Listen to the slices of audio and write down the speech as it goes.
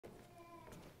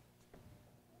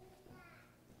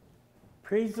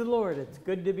Praise the Lord. It's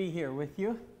good to be here with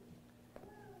you.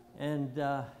 And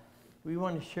we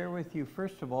want to share with you,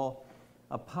 first of all,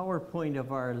 a PowerPoint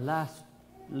of our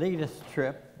latest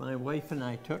trip my wife and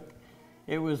I took.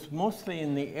 It was mostly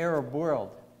in the Arab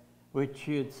world, which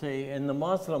you'd say in the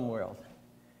Muslim world.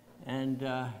 And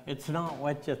it's not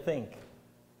what you think.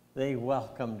 They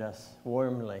welcomed us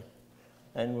warmly,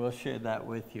 and we'll share that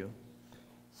with you.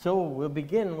 So we'll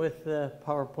begin with the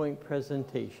PowerPoint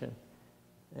presentation.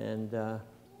 And of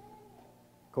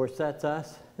course, that's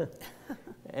us.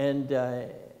 And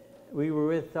we were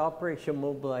with Operation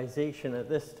Mobilization at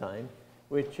this time,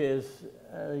 which is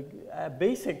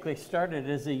basically started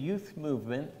as a youth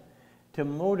movement to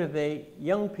motivate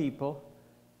young people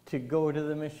to go to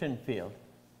the mission field.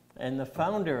 And the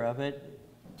founder of it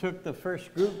took the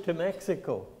first group to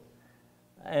Mexico.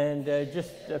 And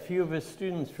just a few of his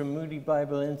students from Moody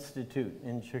Bible Institute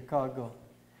in Chicago.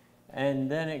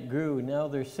 And then it grew. Now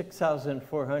there's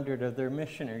 6,400 of their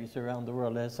missionaries around the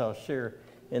world, as I'll share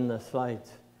in the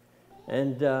slides.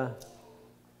 And the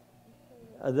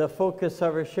focus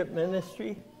of our ship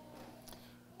ministry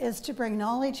is to bring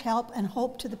knowledge, help, and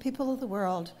hope to the people of the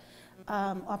world.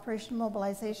 Operation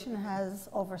Mobilization has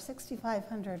over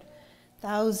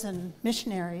 6,500,000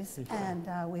 missionaries,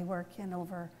 and we work in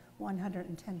over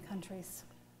 110 countries.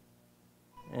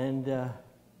 And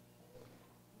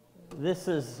this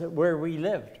is where we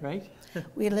lived, right?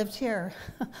 We lived here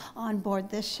on board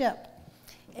this ship.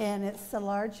 And it's the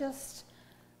largest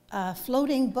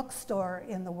floating bookstore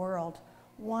in the world.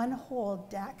 One whole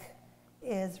deck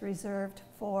is reserved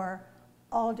for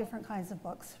all different kinds of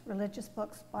books, religious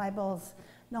books, Bibles,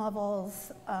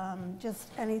 novels, just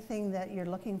anything that you're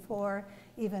looking for,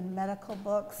 even medical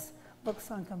books, books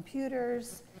on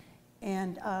computers.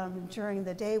 And during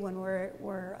the day when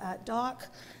we're at dock,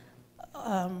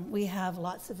 we have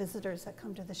lots of visitors that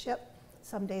come to the ship.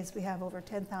 Some days we have over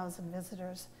 10,000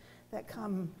 visitors that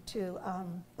come to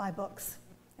buy books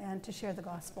and to share the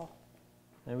gospel.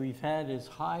 And we've had as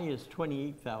high as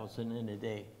 28,000 in a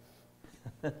day,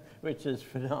 which is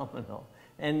phenomenal.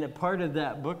 And part of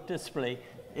that book display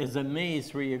is a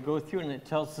maze where you go through and it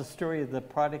tells the story of the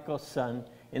prodigal son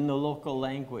in the local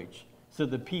language, so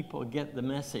the people get the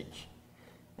message.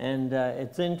 And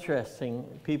it's interesting.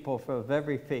 People of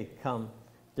every faith come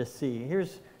to see.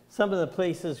 Here's some of the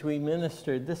places we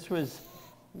ministered. This was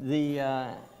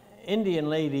the Indian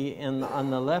lady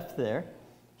on the left there.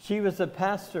 She was a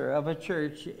pastor of a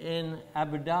church in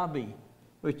Abu Dhabi,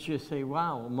 which you say,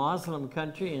 wow, Muslim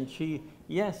country. And she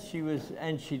was,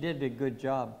 and she did a good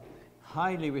job.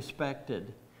 Highly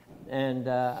respected and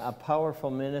a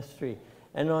powerful ministry.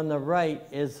 And on the right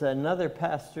is another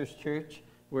pastor's church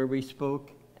where we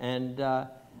spoke. And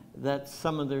that's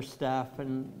some of their staff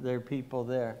and their people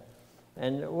there.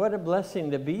 And what a blessing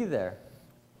to be there.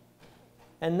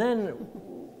 And then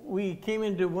we came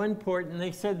into one port and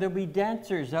they said there'll be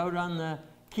dancers out on the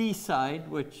quayside,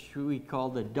 which we call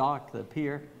the dock, the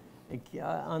pier,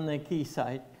 on the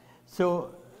quayside.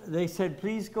 So they said,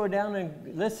 please go down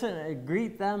and listen and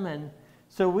greet them. And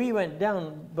so we went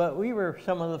down, but we were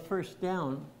some of the first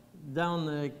down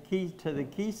the quay to the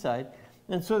quayside.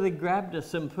 And so they grabbed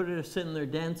us and put us in their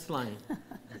dance line.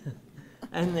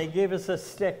 And they gave us a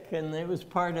stick, and it was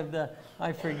part of the,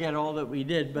 I forget all that we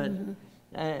did, but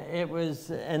it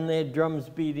was, and they had drums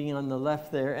beating on the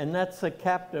left there. And that's the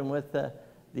captain with the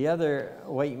other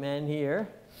white man here.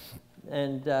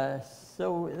 And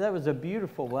so that was a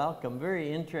beautiful welcome,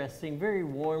 very interesting, very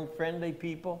warm, friendly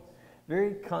people,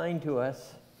 very kind to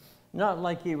us. Not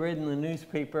like you read in the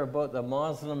newspaper about the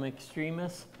Muslim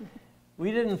extremists.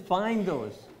 We didn't find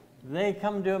those. They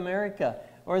come to America,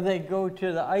 or they go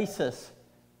to the ISIS.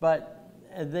 But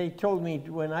they told me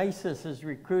when ISIS is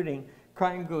recruiting,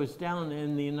 crime goes down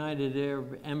in the United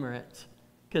Arab Emirates,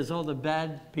 because all the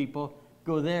bad people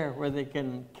go there where they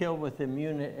can kill with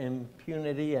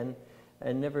impunity and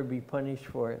never be punished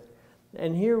for it.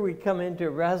 And here we come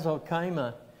into Ras Al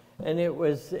Khaimah, and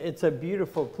it's a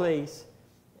beautiful place.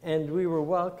 And we were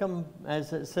welcomed,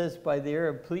 as it says, by the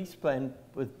Arab police band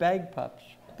with bagpipes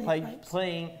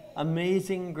playing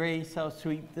Amazing Grace, how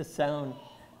sweet the sound.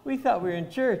 We thought we were in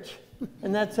church,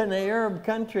 and that's in an Arab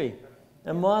country.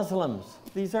 And Muslims,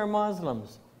 these are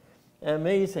Muslims.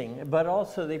 Amazing. But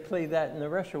also they play that in the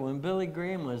Russia. When Billy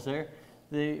Graham was there,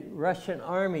 the Russian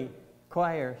army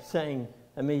choir sang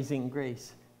Amazing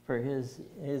Grace for his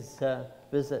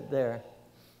visit there.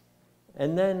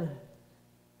 And then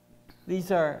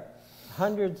these are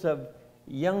hundreds of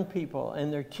young people,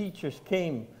 and their teachers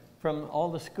came from all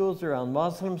the schools around,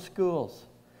 Muslim schools.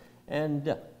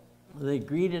 And they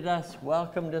greeted us,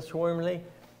 welcomed us warmly.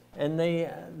 And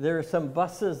there are some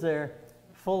buses there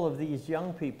full of these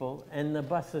young people, and the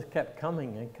buses kept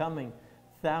coming and coming.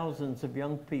 Thousands of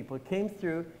young people came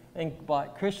through and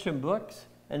bought Christian books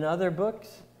and other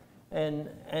books, and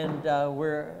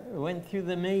went through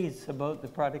the maze about the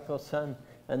prodigal son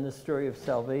and the story of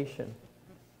salvation.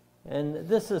 And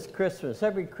this is Christmas.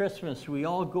 Every Christmas, we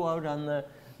all go out on the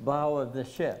bow of the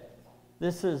ship.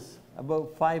 This is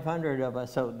about 500 of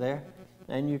us out there,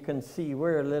 and you can see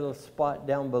we're a little spot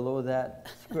down below that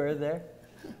square there.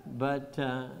 But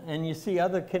and you see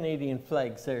other Canadian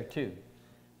flags there too.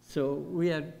 So we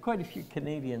had quite a few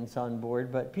Canadians on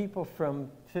board, but people from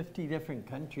 50 different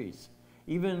countries.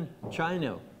 Even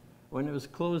China, when it was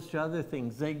closed to other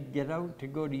things, they'd get out to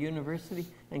go to university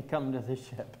and come to the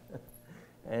ship.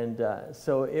 And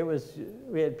so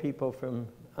we had people from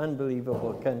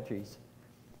unbelievable countries.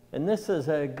 And this is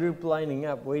a group lining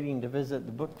up waiting to visit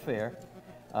the book fair.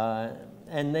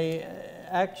 And they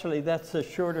actually, that's a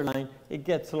shorter line. It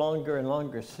gets longer and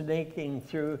longer, snaking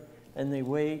through, and they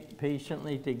wait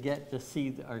patiently to get to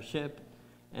see our ship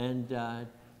and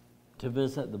to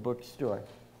visit the bookstore.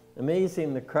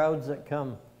 Amazing the crowds that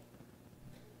come.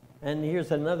 And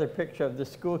here's another picture of the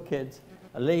school kids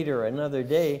later, another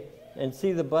day. And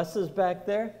see the buses back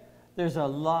there? There's a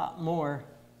lot more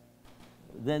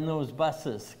than those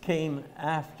buses came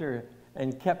after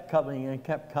and kept coming and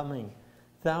kept coming.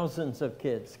 Thousands of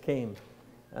kids came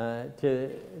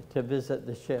to visit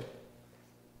the ship.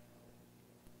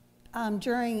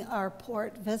 During our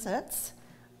port visits,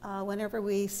 whenever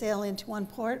we sail into one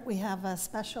port, we have a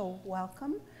special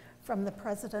welcome from the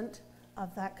president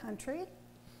of that country,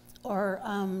 or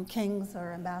kings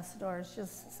or ambassadors,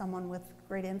 just someone with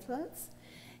great influence.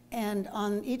 And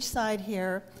on each side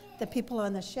here, the people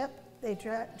on the ship, they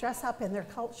dress up in their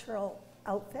cultural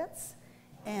outfits,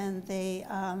 and they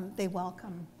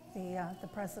welcome the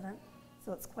president.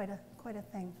 So it's quite a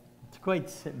thing. It's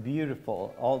quite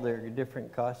beautiful, all their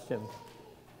different costumes.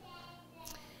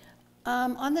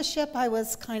 On the ship, I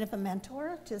was kind of a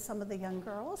mentor to some of the young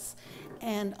girls.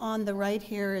 And on the right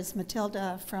here is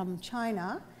Matilda from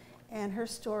China, and her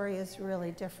story is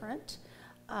really different.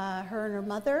 Her and her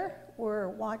mother were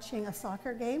watching a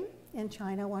soccer game in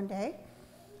China one day,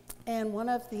 and one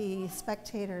of the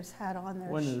spectators had on their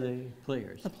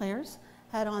The players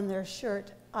had on their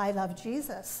shirt, "I love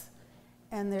Jesus."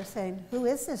 And they're saying, "Who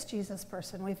is this Jesus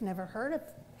person? We've never heard of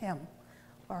him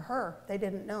or her." They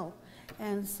didn't know.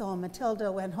 And so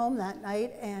Matilda went home that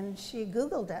night and she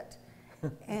Googled it.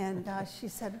 And she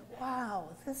said, "Wow,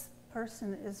 this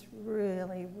person is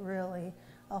really, really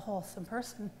a wholesome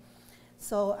person."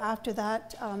 So after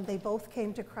that, they both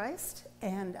came to Christ.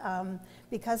 And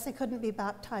because they couldn't be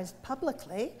baptized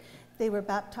publicly, they were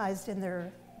baptized in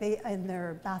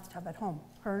their bathtub at home.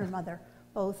 Her and her mother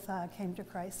both came to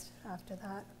Christ after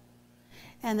that.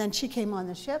 And then she came on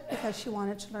the ship because she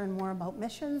wanted to learn more about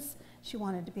missions. She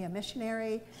wanted to be a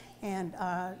missionary, and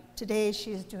today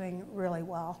she's doing really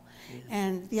well. Yeah.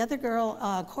 And the other girl,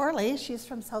 Corley, she's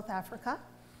from South Africa,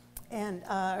 and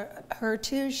her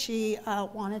too, she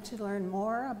wanted to learn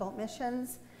more about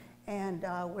missions and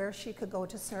where she could go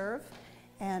to serve.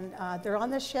 And they're on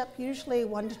the ship usually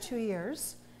 1 to 2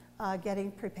 years,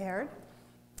 getting prepared.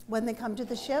 When they come to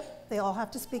the ship, they all have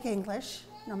to speak English,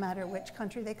 no matter which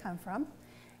country they come from.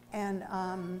 And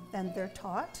then they're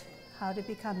taught how to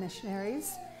become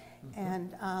missionaries. Mm-hmm.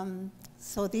 And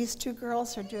so these two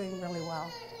girls are doing really well.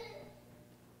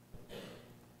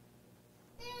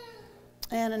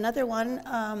 And another one,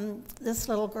 this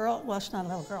little girl, well, she's not a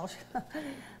little girl,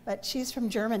 but she's from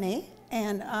Germany.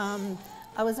 And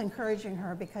I was encouraging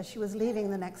her because she was leaving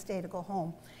the next day to go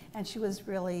home. And she was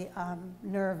really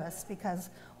nervous because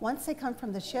once they come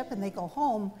from the ship and they go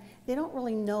home, they don't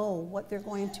really know what they're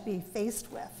going to be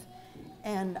faced with.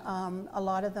 And a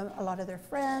lot of their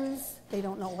friends, they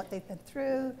don't know what they've been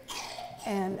through.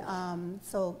 And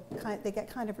so they get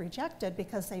kind of rejected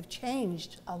because they've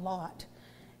changed a lot.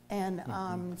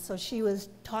 And so she was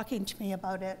talking to me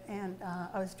about it, and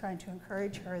I was trying to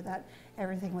encourage her that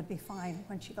everything would be fine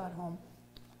when she got home.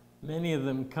 Many of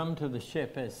them come to the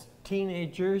ship as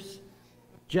teenagers,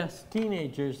 just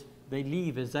teenagers. They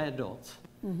leave as adults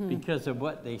because of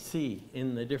what they see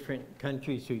in the different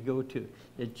countries we go to.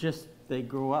 They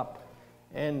grow up.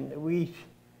 And we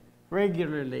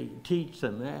regularly teach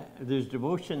them. There's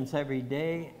devotions every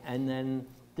day, and then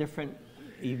different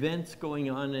events going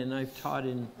on, and I've taught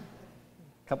in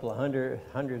a couple of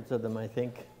hundreds of them, I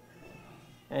think.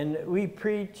 And we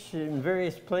preach in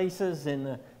various places in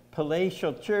a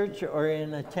palatial church or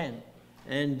in a tent.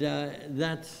 And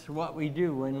that's what we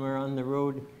do when we're on the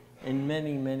road in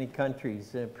many, many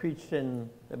countries. Preached in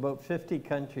about 50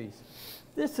 countries.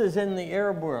 This is in the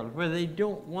Arab world where they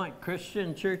don't want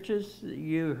Christian churches.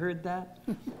 You heard that?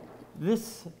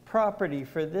 This property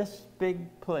for this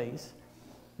big place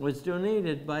was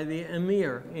donated by the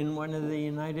emir in one of the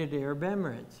United Arab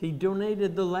Emirates. He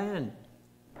donated the land.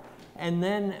 And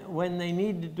then when they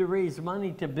needed to raise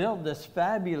money to build this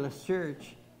fabulous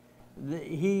church,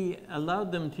 he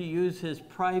allowed them to use his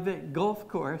private golf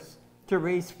course to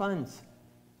raise funds.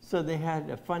 So they had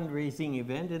a fundraising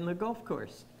event in the golf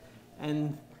course.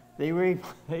 And they were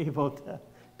able to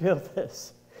build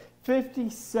this.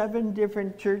 57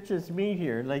 different churches meet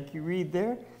here, like you read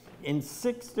there, in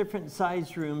 6 different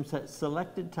size rooms at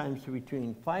selected times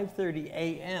between 5:30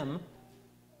 a.m.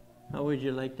 How would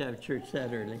you like to have church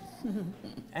that early?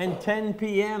 And 10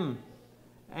 p.m.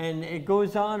 And it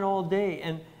goes on all day.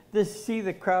 And see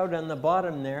the crowd on the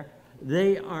bottom there.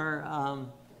 They are,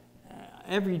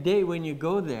 every day when you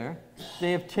go there,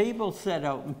 they have tables set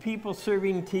out and people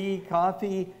serving tea,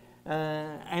 coffee,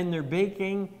 and they're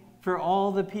baking for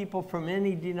all the people from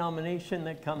any denomination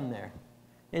that come there.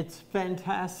 It's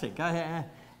fantastic. I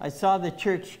saw the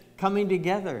church coming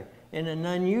together in an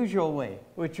unusual way,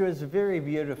 which was very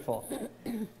beautiful.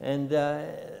 And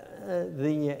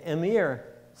the emir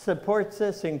supports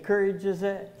this, encourages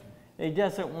it. He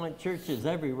doesn't want churches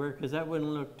everywhere because that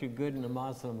wouldn't look too good in a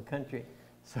Muslim country.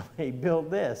 So he built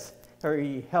this, or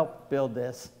he helped build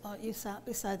this. Well, you sat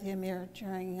beside the emir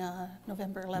during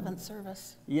November 11th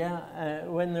service. Yeah,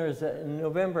 when there's a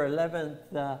November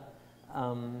 11th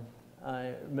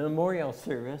memorial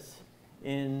service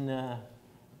in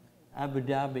Abu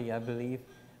Dhabi, I believe,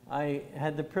 I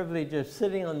had the privilege of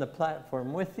sitting on the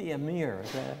platform with the emir,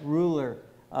 the ruler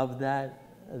of that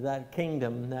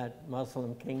kingdom, that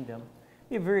Muslim kingdom.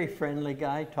 He's a very friendly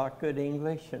guy, talked good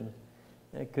English, and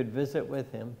I could visit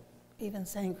with him. Even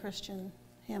sang Christian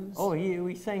hymns. Oh,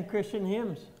 we sang Christian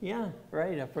hymns. Yeah,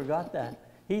 right, I forgot that.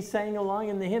 He sang along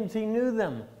in the hymns, he knew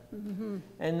them. Mm-hmm.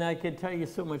 And I could tell you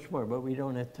so much more, but we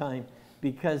don't have time,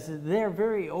 because they're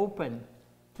very open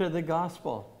to the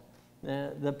gospel.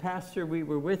 The pastor we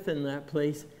were with in that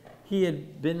place, he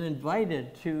had been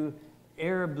invited to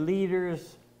Arab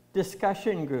leaders'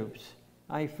 discussion groups.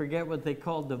 I forget what they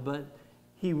called them, but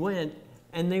he went,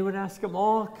 and they would ask him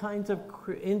all kinds of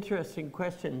interesting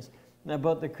questions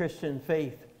about the Christian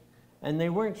faith. And they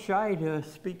weren't shy to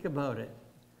speak about it.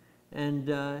 And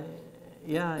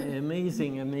yeah,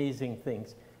 amazing, amazing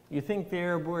things. You think the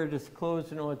Arab world is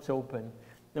closed? No, it's open.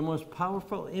 The most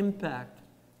powerful impact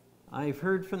I've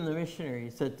heard from the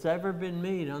missionaries that's ever been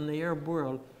made on the Arab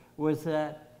world was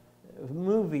that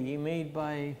movie made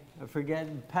by, I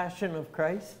forget, Passion of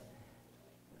Christ.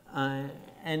 And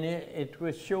it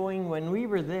was showing, when we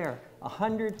were there,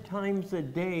 100 times a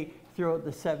day throughout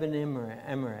the 7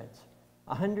 Emirates.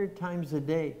 100 times a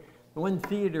day. One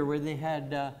theater where they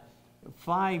had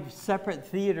 5 separate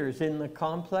theaters in the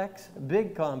complex, a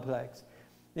big complex.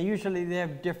 They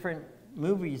have different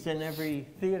movies in every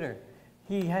theater.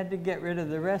 He had to get rid of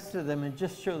the rest of them and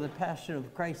just show the Passion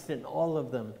of Christ in all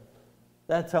of them.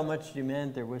 That's how much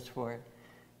demand there was for it.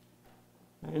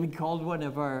 And he called one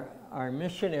of our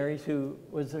missionaries, who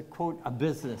was a, quote, a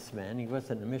businessman. He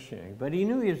wasn't a missionary, but he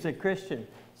knew he was a Christian.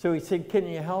 So he said, can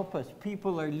you help us?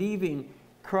 People are leaving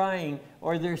crying,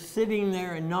 or they're sitting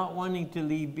there and not wanting to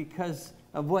leave because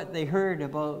of what they heard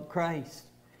about Christ.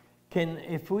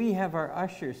 If we have our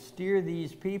ushers steer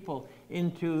these people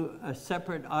into a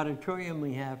separate auditorium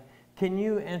we have, can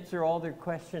you answer all their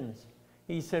questions?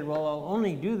 He said, well, I'll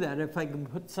only do that if I can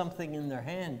put something in their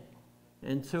hand.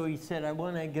 And so he said, I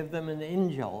want to give them an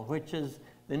Injil, which is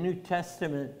the New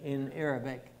Testament in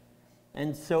Arabic.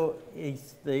 And so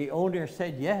the owner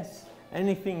said, yes,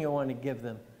 anything you want to give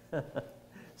them.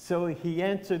 So he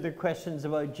answered the questions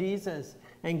about Jesus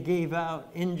and gave out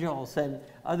Injils and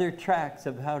other tracts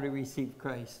of how to receive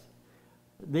Christ.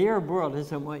 The Arab world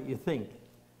isn't what you think.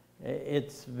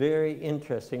 It's very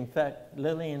interesting. In fact,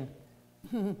 Lillian.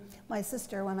 My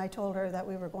sister, when I told her that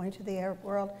we were going to the Arab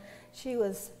world, she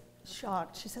was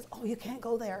shocked. She says, oh, you can't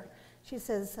go there. She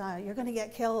says, you're going to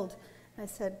get killed. I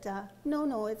said,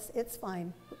 no, it's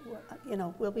fine.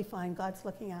 We'll be fine. God's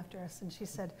looking after us. And she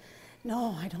said,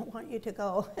 no, I don't want you to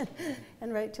go.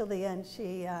 And right till the end,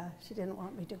 she didn't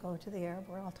want me to go to the Arab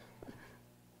world.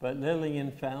 But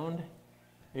Lillian found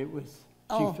it was,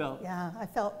 yeah, I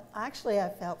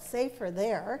felt safer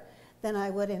there than I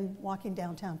would in walking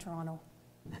downtown Toronto.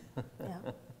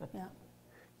 Yeah.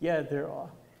 Yeah, they're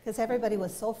all. Because everybody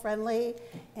was so friendly,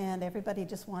 and everybody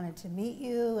just wanted to meet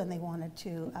you, and they wanted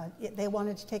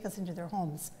to take us into their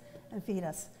homes and feed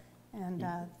us, and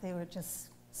they were just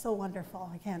so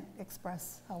wonderful. I can't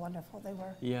express how wonderful they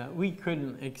were. Yeah, we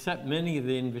couldn't accept many of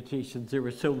the invitations. There were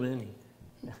so many.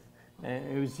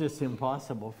 It was just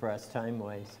impossible for us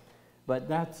time-wise. But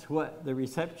that's what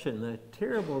the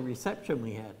terrible reception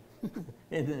we had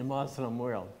in the Muslim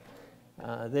world.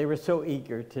 They were so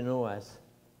eager to know us.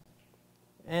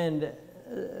 And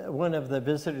one of the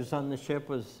visitors on the ship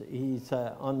he's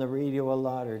on the radio a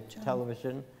lot, or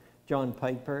television, John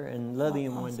Piper, and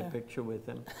Lillian wanted a picture with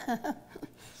him.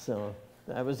 So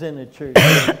I was in a church in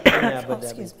Abu Dhabi.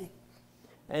 Excuse me.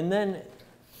 And then...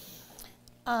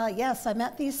 yes, I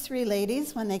met these three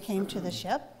ladies when they came to the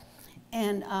ship,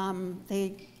 and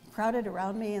they crowded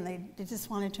around me, and they just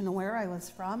wanted to know where I was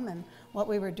from and what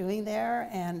we were doing there,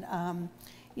 and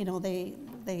you know, they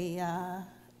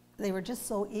were just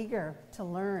so eager to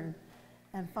learn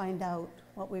and find out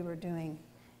what we were doing,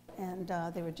 and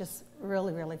they were just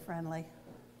really, really friendly.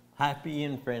 Happy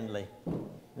and friendly.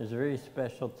 It was a very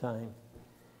special time.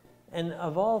 And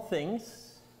of all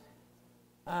things,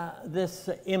 this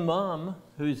imam,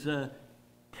 who's a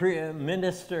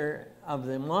minister of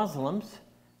the Muslims,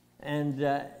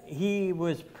 and he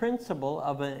was principal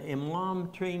of an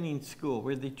imam training school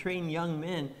where they train young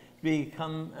men to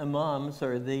become imams,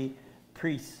 or the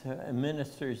priests,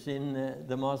 ministers in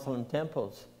the Muslim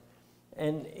temples.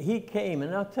 And he came,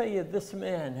 and I'll tell you, this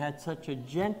man had such a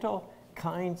gentle,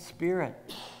 kind spirit.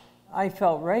 I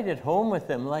felt right at home with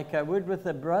him, like I would with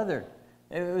a brother.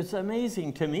 It was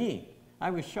amazing to me.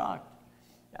 I was shocked.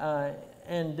 I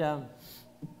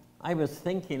was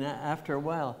thinking after a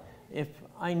while, if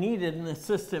I needed an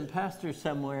assistant pastor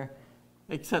somewhere,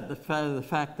 except the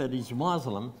fact that he's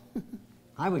Muslim,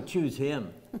 I would choose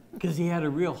him, because he had a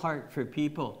real heart for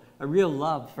people, a real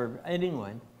love for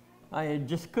anyone. I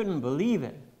just couldn't believe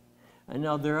it. And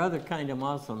now there are other kind of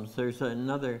Muslims. There's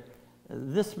another,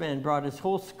 this man brought his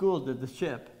whole school to the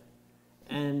ship,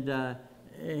 and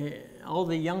all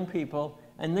the young people,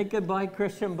 and they could buy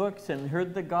Christian books and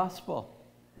heard the gospel.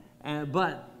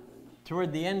 But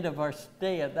toward the end of our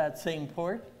stay at that same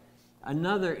port,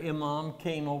 another imam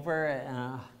came over,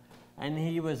 and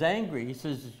he was angry. He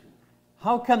says,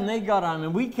 "How come they got on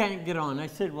and we can't get on?" I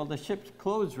said, "Well, the ship's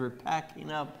closed. We're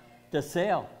packing up to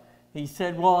sail." He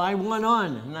said, "Well, I went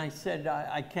on." And I said,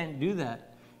 I can't do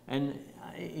that. And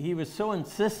he was so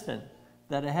insistent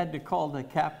that I had to call the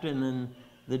captain and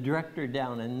the director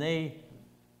down, and they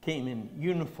came in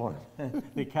uniform,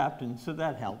 the captain, so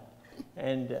that helped,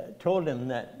 and told him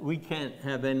that we can't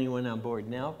have anyone on board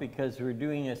now because we're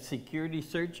doing a security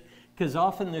search, because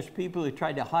often there's people who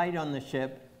try to hide on the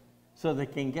ship so they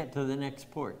can get to the next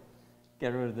port,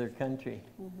 get out of their country.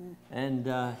 Mm-hmm.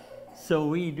 And so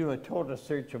we do a total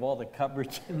search of all the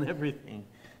cupboards and everything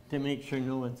to make sure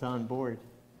no one's on board.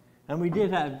 And we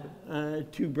did have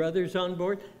two brothers on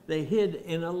board. They hid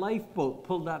in a lifeboat,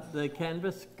 pulled up the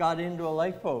canvas, got into a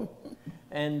lifeboat.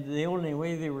 And the only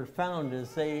way they were found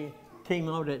is they came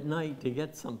out at night to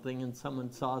get something and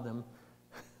someone saw them.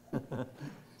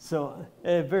 So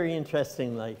a very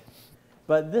interesting life.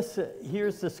 But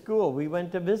here's the school we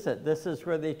went to visit. This is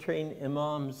where they train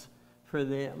imams for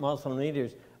the Muslim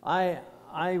leaders. I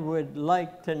would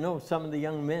like to know some of the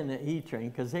young men that he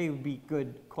trained, because they would be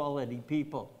good quality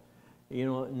people. You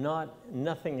know,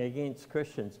 nothing against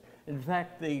Christians. In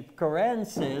fact, the Quran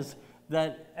says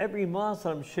that every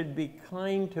Muslim should be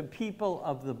kind to people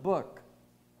of the book.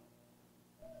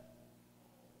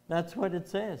 That's what it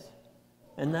says.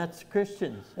 And that's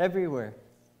Christians everywhere.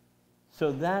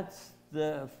 So that's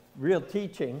the real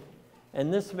teaching.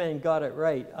 And this man got it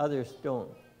right, others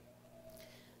don't.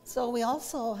 So we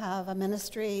also have a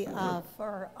ministry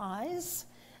for eyes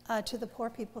to the poor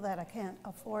people that can't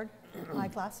afford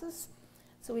eyeglasses.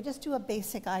 So we just do a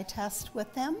basic eye test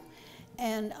with them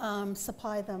and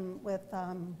supply them with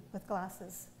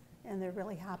glasses. And they're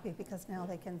really happy because now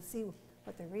they can see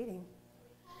what they're reading.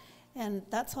 And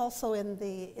that's also in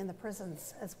the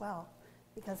prisons as well,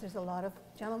 because there's a lot of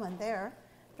gentlemen there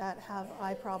that have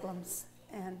eye problems,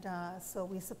 and so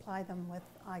we supply them with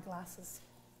eyeglasses.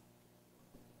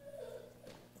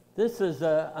 This is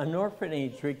an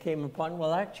orphanage we came upon,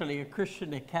 well, actually a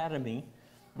Christian academy,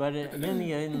 but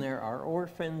many in there are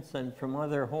orphans and from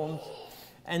other homes.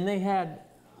 And they had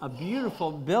a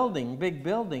beautiful building, big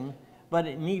building, but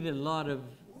it needed a lot of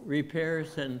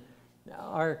repairs, and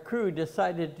our crew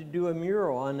decided to do a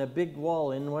mural on a big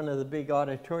wall in one of the big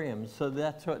auditoriums. So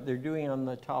that's what they're doing on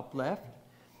the top left.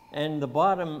 And the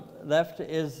bottom left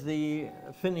is the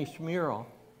finished mural.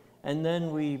 And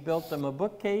then we built them a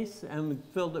bookcase and we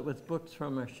filled it with books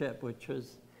from our ship, which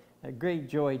was a great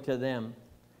joy to them.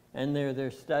 And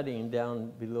they're studying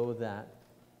down below that.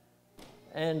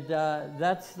 And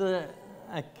that's the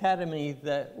academy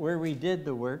where we did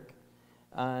the work.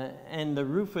 And the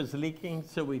roof was leaking,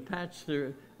 so we patched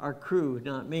our crew,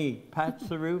 not me, patched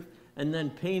the roof and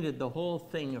then painted the whole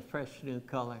thing a fresh new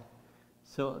color.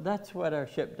 So that's what our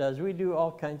ship does. We do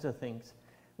all kinds of things.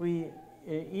 We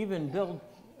even built,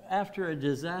 after a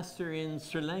disaster in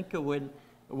Sri Lanka when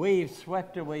waves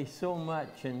swept away so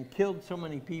much and killed so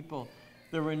many people,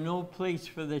 there were no place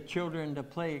for the children to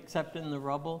play except in the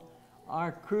rubble.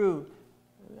 Our crew,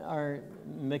 our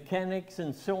mechanics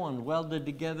and so on, welded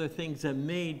together things and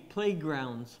made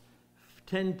playgrounds,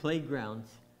 10 playgrounds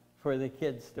for the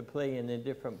kids to play in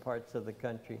different parts of the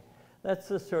country. That's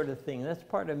the sort of thing. That's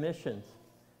part of missions.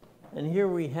 And here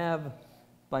we have,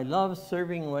 by love,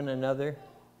 serving one another.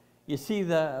 You see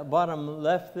the bottom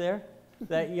left there?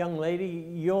 That young lady,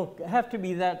 you'll have to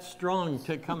be that strong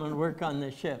to come and work on the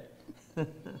ship.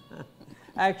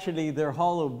 Actually, they're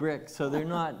hollow bricks, so they're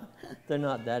not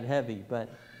that heavy, but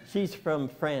she's from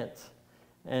France.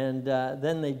 And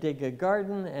then they dig a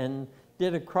garden and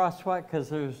did a crosswalk, because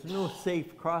there's no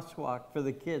safe crosswalk for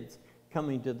the kids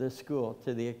coming to the school,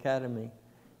 to the academy.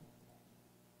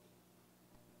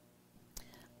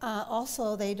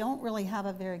 Also, they don't really have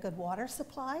a very good water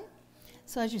supply.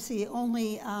 So as you see,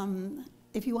 only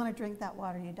if you want to drink that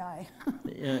water, you die.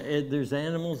 Yeah, there's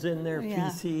animals in there,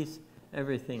 feces,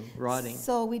 everything rotting.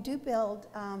 So we do build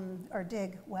or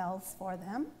dig wells for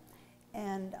them.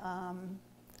 And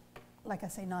like I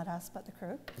say, not us, but the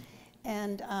crew.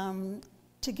 And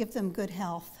to give them good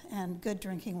health and good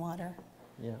drinking water.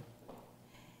 Yeah.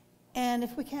 And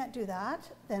if we can't do that,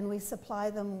 then we supply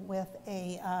them with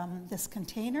this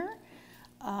container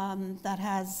that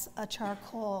has a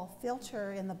charcoal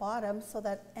filter in the bottom, so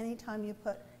that anytime you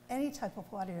put any type of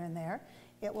water in there,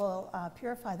 it will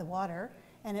purify the water,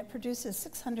 and it produces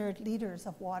 600 liters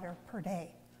of water per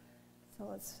day.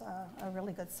 So it's a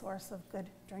really good source of good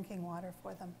drinking water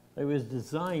for them. It was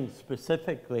designed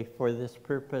specifically for this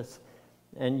purpose.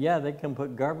 And yeah, they can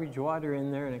put garbage water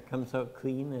in there and it comes out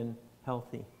clean and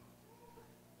healthy.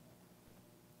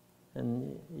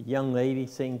 And a young lady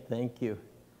saying thank you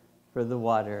for the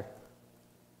water.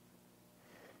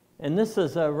 And this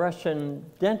is a Russian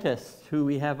dentist who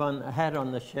we had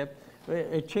on the ship.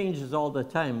 It changes all the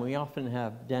time. We often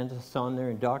have dentists on there,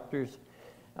 and doctors.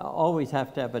 Always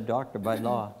have to have a doctor by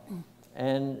law.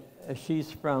 And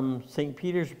she's from St.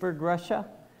 Petersburg, Russia,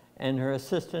 and her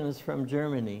assistant is from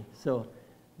Germany. So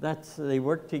they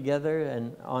work together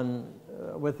and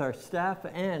with our staff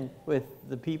and with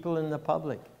the people in the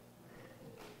public.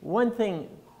 One thing,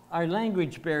 our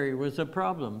language barrier was a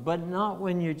problem, but not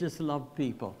when you just love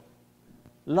people.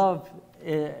 Love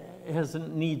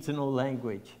needs no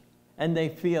language, and they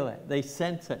feel it, they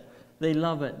sense it, they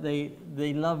love it,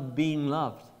 they love being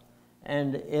loved,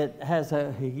 and it has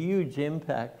a huge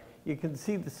impact. You can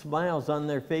see the smiles on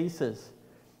their faces,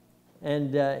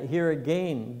 and here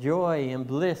again, joy and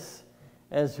bliss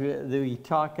as we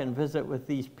talk and visit with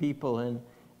these people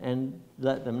and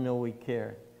let them know we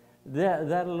care.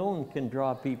 That alone can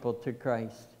draw people to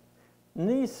Christ. And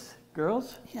these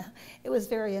girls? Yeah, it was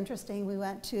very interesting. We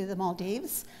went to the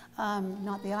Maldives,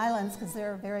 not the islands because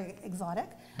they're very exotic,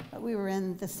 but we were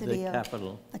in the city of...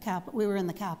 Capital. We were in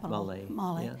the capital,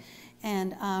 Male. Yeah.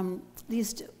 And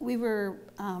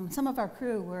some of our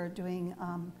crew were doing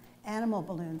animal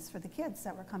balloons for the kids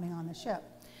that were coming on the ship.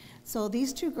 So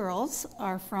these two girls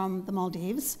are from the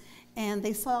Maldives, and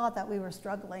they saw that we were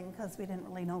struggling because we didn't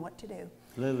really know what to do.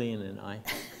 Lillian and I.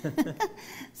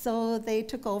 So they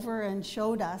took over and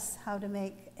showed us how to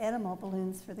make animal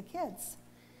balloons for the kids.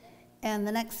 And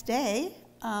the next day,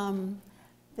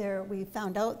 we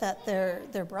found out that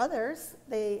their brothers,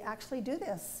 they actually do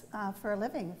this for a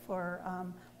living, for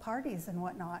parties and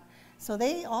whatnot. So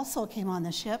they also came on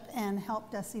the ship and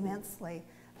helped us immensely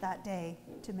that day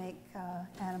to make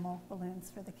animal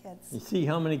balloons for the kids. You see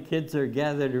how many kids are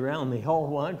gathered around. They all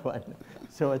want one.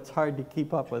 So it's hard to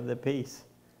keep up with the pace.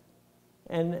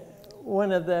 And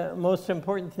one of the most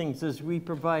important things is we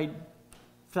provide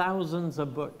thousands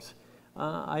of books.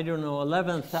 I don't know,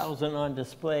 11,000 on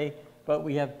display, but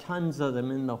we have tons of them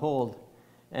in the hold.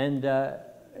 And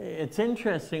it's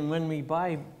interesting, when we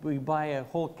buy a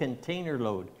whole container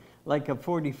load, like a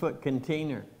 40-foot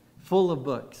container full of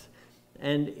books.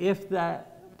 And if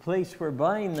that place we're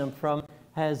buying them from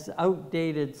has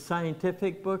outdated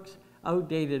scientific books,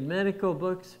 outdated medical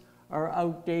books, or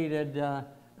outdated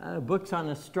books on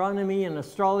astronomy and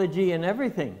astrology and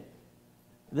everything,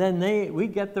 then we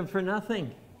get them for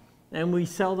nothing. And we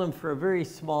sell them for a very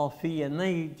small fee, and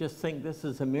they just think this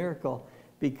is a miracle,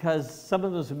 because some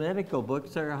of those medical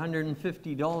books are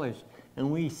 $150,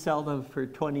 and we sell them for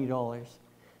 $20,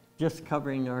 just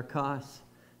covering our costs.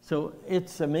 So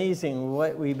it's amazing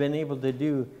what we've been able to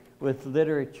do with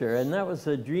literature. And that was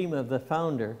the dream of the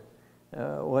founder,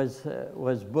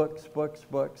 was books, books,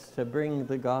 books to bring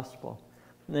the gospel.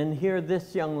 And then here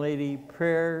this young lady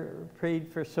prayed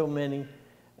for so many,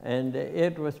 and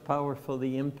it was powerful,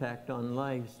 the impact on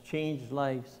lives, changed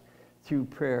lives through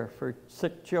prayer for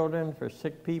sick children, for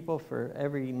sick people, for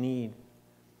every need.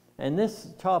 And this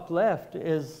top left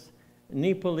is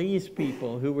Nepalese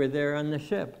people who were there on the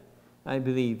ship, I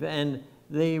believe. And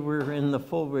they were in the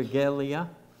full regalia.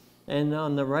 And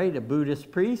on the right, a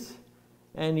Buddhist priest.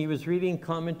 And he was reading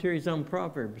commentaries on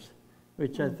Proverbs,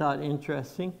 which I thought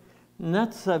interesting. And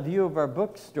that's a view of our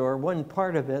bookstore, one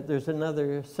part of it. There's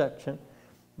another section.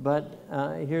 But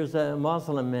here's a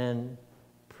Muslim man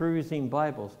perusing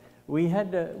Bibles. We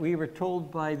were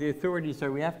told by the authorities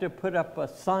that we have to put up a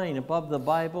sign above the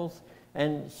Bibles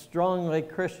and strongly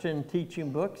Christian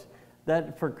teaching books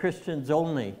that for Christians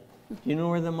only. Do you know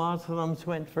where the Muslims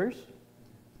went first?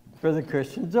 For the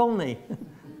Christians only.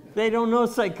 They don't know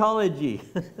psychology.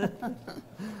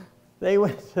 They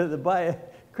went to the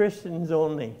Christians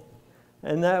only.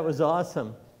 And that was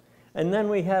awesome. And then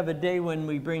we have a day when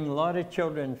we bring a lot of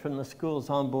children from the schools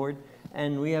on board,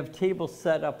 and we have tables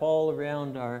set up all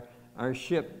around our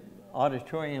ship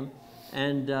auditorium,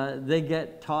 and they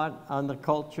get taught on the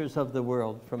cultures of the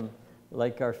world from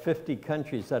like our 50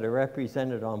 countries that are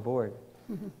represented on board.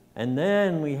 And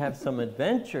then we have some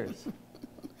adventures.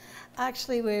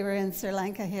 Actually, we were in Sri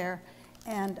Lanka here,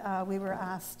 and we were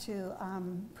asked to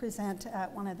present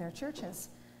at one of their churches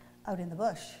out in the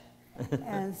bush.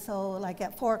 And so like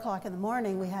at 4 o'clock in the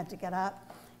morning, we had to get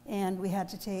up, and we had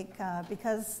to take,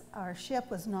 because our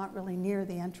ship was not really near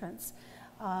the entrance,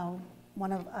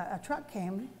 a truck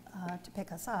came to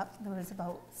pick us up. There was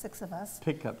about 6 of us.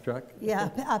 Pickup truck. Yeah,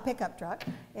 a pickup truck,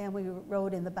 and we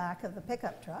rode in the back of the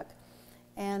pickup truck.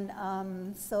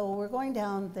 And so we're going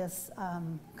down this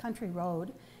country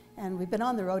road, and we've been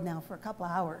on the road now for a couple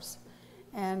of hours.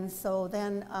 And so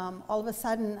then all of a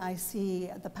sudden I see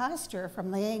the pastor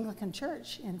from the Anglican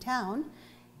church in town,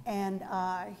 and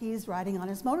he's riding on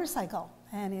his motorcycle,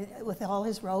 and with all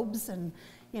his robes, and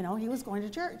you know, he was going to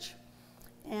church.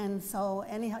 And so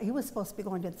anyhow, he was supposed to be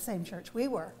going to the same church we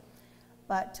were.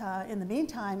 But in the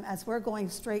meantime, as we're going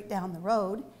straight down the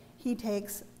road, he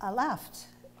takes a left.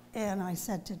 And I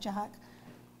said to Jack,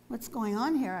 "What's going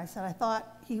on here?" I said, "I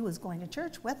thought he was going to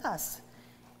church with us."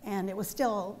 And it was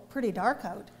still pretty dark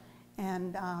out.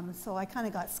 And so I kind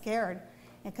of got scared,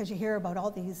 because you hear about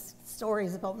all these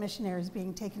stories about missionaries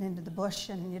being taken into the bush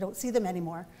and you don't see them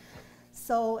anymore.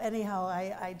 So anyhow,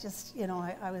 I just, you know,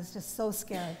 I was just so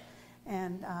scared.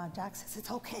 And Jack says,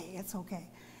 "It's okay, it's okay."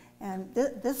 And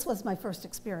this was my first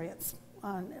experience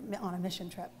on a mission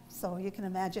trip. So you can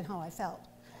imagine how I felt.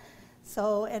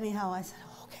 So anyhow, I said,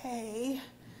 "Okay."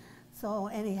 So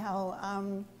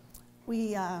anyhow,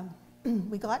 we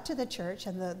got to the church,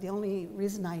 and the only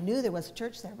reason I knew there was a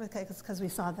church there was because we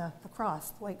saw the cross,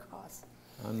 the white cross.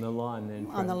 On the lawn.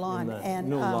 On the lawn. And,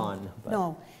 no lawn. But.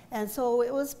 No. And so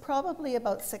it was probably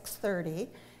about 6:30,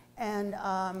 and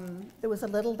there was a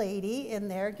little lady in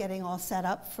there getting all set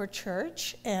up for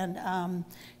church, and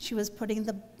she was putting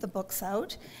the books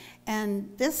out.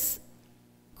 And this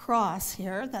cross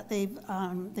here that they've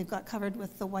got covered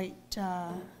with the white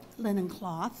linen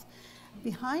cloth,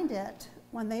 behind it,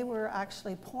 when they were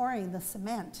actually pouring the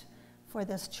cement for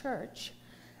this church,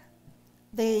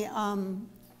 the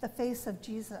face of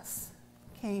Jesus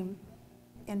came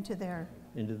into the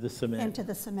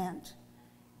cement.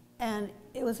 And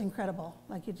it was incredible.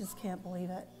 Like, you just can't believe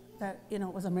it. That, you know,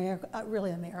 it was a miracle, really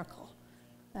a miracle.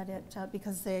 That it,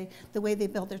 because the way they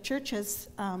build their churches,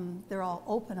 they're all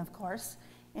open, of course,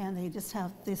 and they just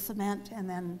have the cement, and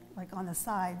then like on the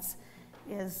sides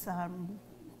is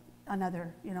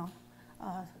another, you know,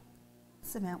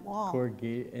 cement wall.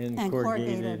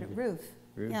 Corrugated roof.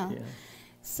 Yeah.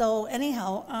 So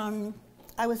anyhow,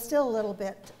 I was still a little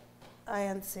bit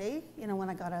antsy, you know, when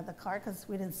I got out of the car, because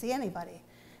we didn't see anybody.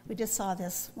 We just saw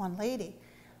this one lady.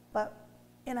 But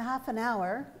in a half an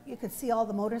hour, you could see all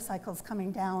the motorcycles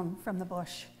coming down from the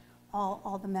bush,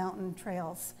 all the mountain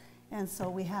trails. And so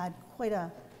we had quite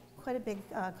a big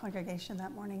congregation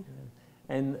that morning.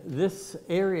 Yeah. And this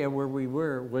area where we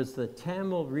were was the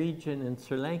Tamil region in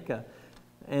Sri Lanka.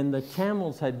 And the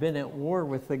Tamils had been at war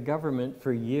with the government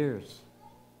for years.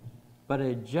 But it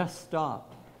had just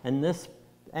stopped. And this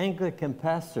Anglican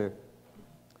pastor,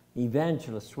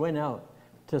 evangelist, went out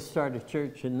to start a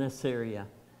church in this area.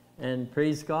 And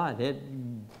praise God, it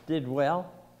did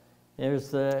well.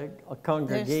 There's a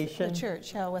congregation. There's the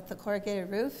church, yeah, with the corrugated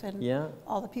roof, and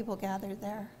all the people gathered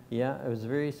there. Yeah, it was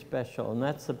very special. And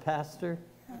that's the pastor.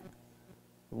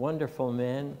 Wonderful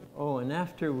man. Oh, and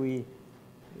after we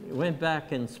went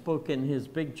back and spoke in his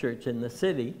big church in the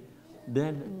city,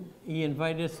 then he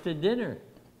invited us to dinner.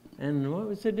 And what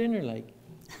was the dinner like?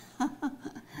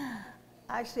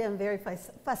 Actually, I'm a very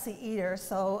fussy eater,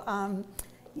 so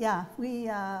yeah, we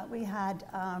had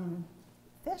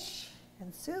fish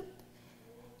and soup,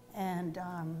 and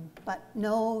but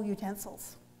no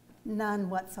utensils, none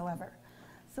whatsoever.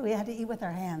 So we had to eat with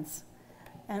our hands,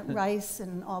 and rice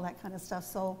and all that kind of stuff.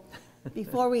 So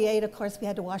before we ate, of course, we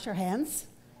had to wash our hands,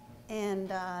 and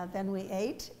then we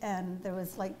ate. And there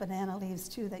was like banana leaves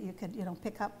too that you could,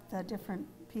 pick up the different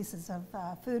pieces of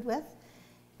food with.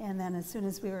 And then as soon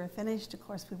as we were finished, of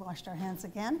course, we washed our hands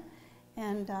again.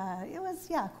 And it was,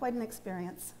 yeah, quite an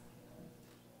experience.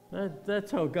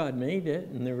 That's how God made it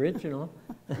in the original.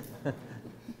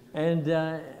 And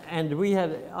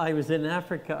I was in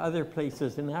Africa, other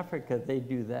places in Africa, they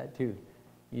do that too.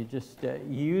 You just you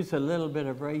use a little bit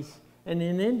of rice. And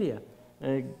in India,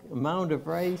 an amount of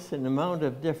rice, an amount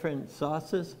of different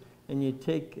sauces, and you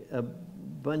take a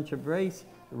bunch of rice,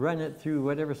 run it through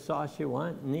whatever sauce you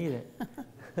want, and eat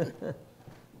it.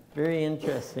 Very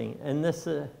interesting. And this...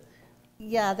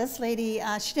 yeah, this lady,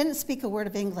 she didn't speak a word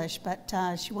of English, but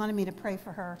she wanted me to pray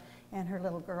for her and her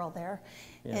little girl there.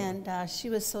 Yeah. And she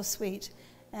was so sweet.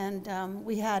 And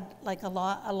we had like a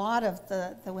lot of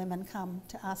the women come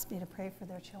to ask me to pray for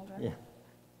their children. Yeah,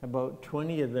 about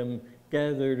 20 of them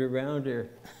gathered around her,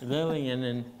 Lillian,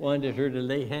 and wanted her to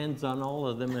lay hands on all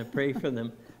of them and pray for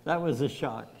them. That was a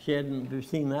shock. She hadn't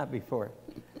seen that before.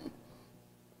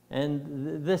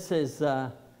 And this is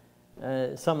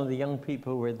some of the young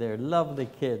people were there. Lovely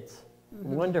kids.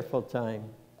 Mm-hmm. Wonderful time.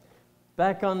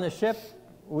 Back on the ship,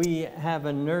 we have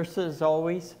a nurses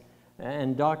always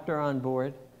and doctor on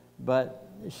board, but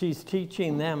she's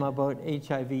teaching them about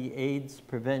HIV/AIDS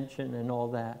prevention and all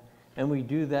that. And we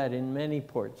do that in many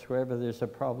ports, wherever there's a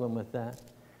problem with that.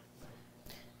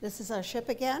 This is our ship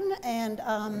again, and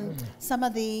some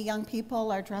of the young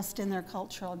people are dressed in their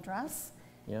cultural dress.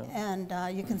 Yeah. And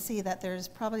you can see that there's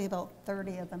probably about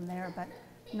 30 of them there, but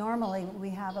normally we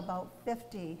have about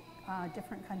 50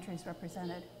 different countries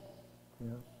represented.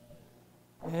 Yeah.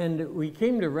 And we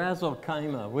came to Ras Al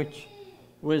Khaimah, which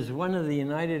was one of the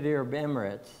United Arab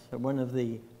Emirates.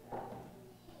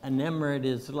 An emirate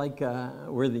is like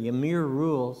where the emir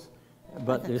rules,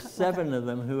 but there's 7 of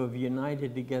them who have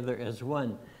united together as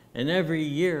one. And every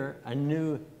year, a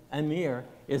new emir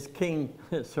is king,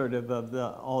 sort of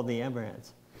all the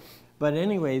emirates. But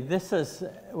anyway, this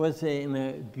was in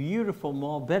a beautiful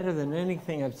mall, better than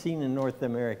anything I've seen in North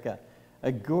America.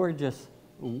 A gorgeous,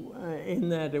 in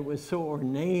that it was so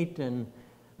ornate and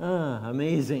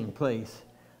amazing place.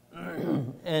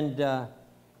 And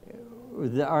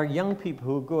our young people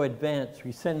who go advance,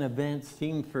 we send an advance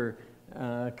team for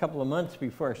a couple of months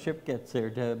before our ship gets there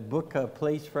to book a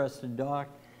place for us to dock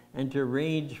and to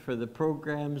arrange for the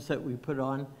programs that we put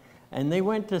on. And they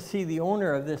went to see the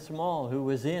owner of this mall, who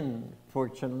was in,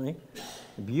 fortunately,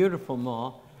 a beautiful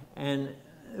mall. And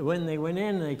when they went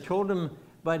in, they told him,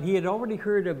 but he had already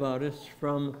heard about us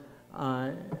from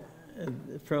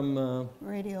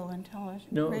radio and television.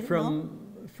 No,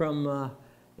 from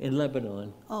in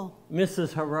Lebanon. Oh.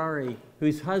 Mrs. Harari,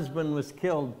 whose husband was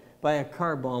killed by a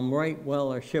car bomb right while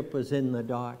our ship was in the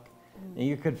dock. And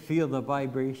you could feel the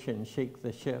vibration shake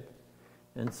the ship.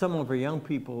 And some of her young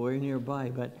people were nearby,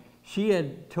 but she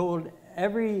had told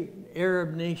every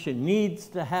Arab nation needs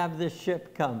to have this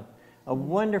ship come. A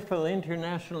wonderful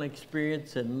international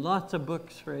experience and lots of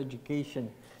books for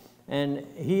education. And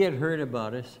he had heard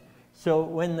about us. So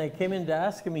when they came in to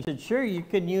ask him, he said, sure, you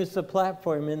can use the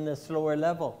platform in this lower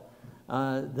level.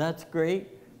 That's great.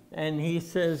 And he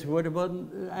says, what about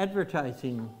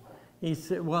advertising? He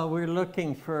said, well, we're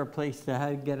looking for a place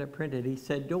to get it printed. He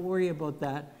said, don't worry about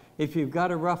that. If you've got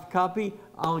a rough copy,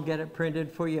 I'll get it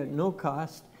printed for you at no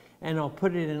cost, and I'll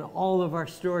put it in all of our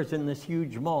stores in this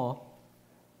huge mall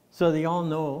so they all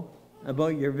know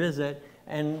about your visit.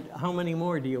 And how many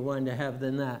more do you want to have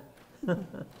than that?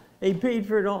 He paid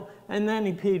for it all. And then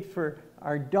he paid for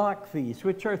our dock fees,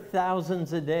 which are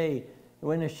thousands a day.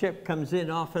 When a ship comes in,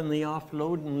 often they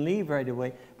offload and leave right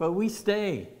away, but we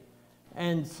stay.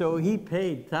 And so he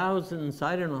paid thousands,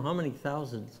 I don't know how many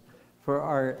thousands, for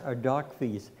our dock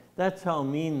fees. That's how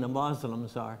mean the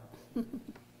Muslims are.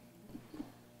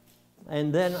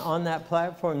 And then on that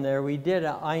platform there, we did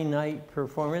an I-Night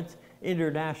performance,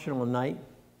 international night,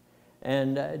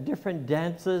 and different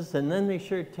dances, and then they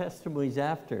shared testimonies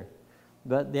after.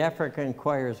 But the African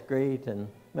choir is great, and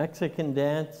Mexican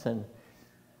dance, and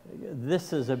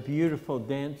this is a beautiful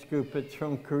dance group. It's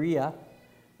from Korea.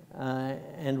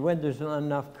 And when there's not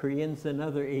enough Koreans, then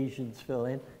other Asians fill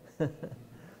in.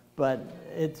 But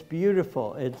it's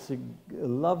beautiful. It's a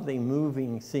lovely,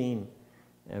 moving scene.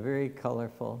 very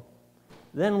colorful.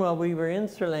 Then while we were in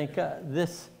Sri Lanka,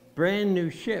 this brand new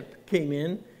ship came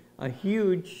in, a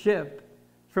huge ship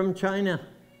from China,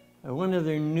 one of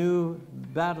their new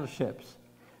battleships.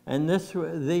 And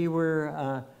they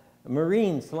were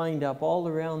Marines lined up all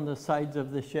around the sides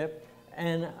of the ship,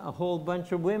 and a whole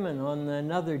bunch of women on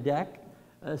another deck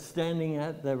standing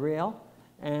at the rail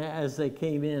as they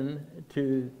came in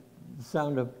to the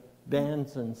sound of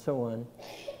bands and so on.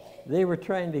 They were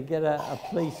trying to get a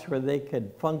place where they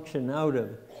could function out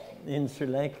of in Sri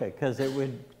Lanka, because it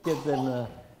would give them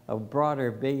a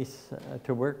broader base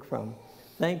to work from.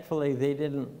 Thankfully, they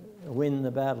didn't win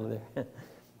the battle there.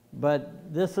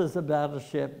 But this is a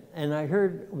battleship, and I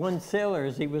heard one sailor,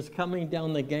 as he was coming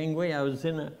down the gangway, I was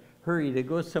in a hurry to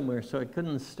go somewhere, so I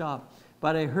couldn't stop.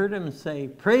 But I heard him say,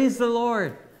 "Praise the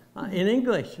Lord," in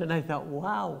English, and I thought,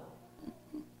 wow,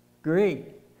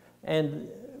 great. And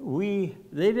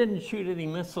they didn't shoot any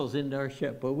missiles into our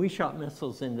ship, but we shot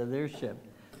missiles into their ship.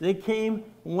 They came,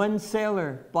 one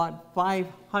sailor bought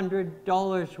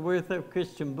 $500 worth of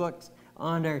Christian books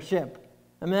on our ship.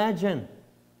 Imagine.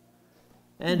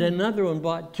 And another one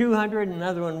bought 200,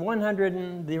 another one 100,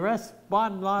 and the rest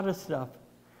bought a lot of stuff.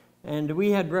 And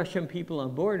we had Russian people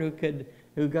on board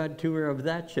who got tour of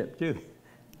that ship too.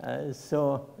 It's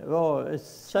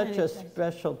such a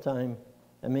special time.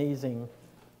 Amazing.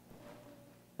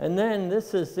 And then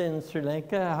this is in Sri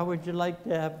Lanka. How would you like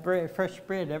to have fresh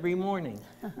bread every morning?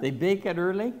 They bake it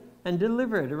early and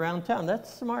deliver it around town.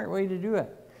 That's a smart way to do it,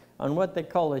 on what they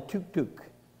call a tuk-tuk.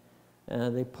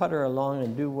 They putter along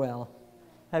and do well.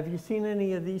 Have you seen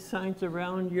any of these signs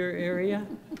around your area?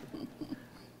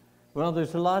 Well,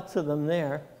 there's lots of them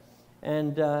there,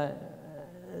 and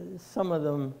some of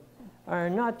them are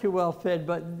not too well fed,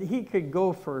 but he could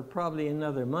go for probably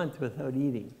another month without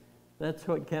eating. That's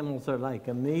what camels are like,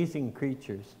 amazing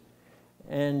creatures.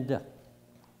 And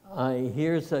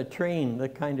here's a train, the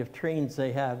kind of trains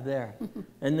they have there,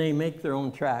 and they make their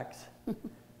own tracks.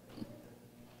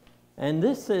 And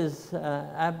this is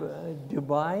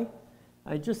Dubai.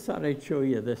 I just thought I'd show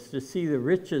you this to see the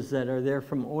riches that are there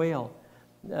from oil.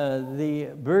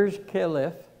 The Burj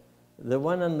Khalifa, the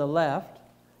one on the left,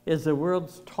 is the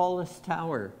world's tallest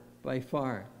tower by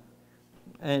far.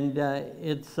 And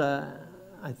it's,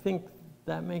 I think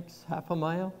that makes half a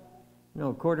mile? No,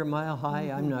 a quarter mile high,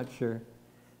 I'm not sure.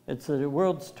 It's the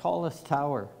world's tallest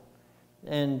tower.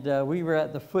 And we were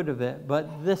at the foot of it,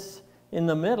 but this in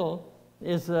the middle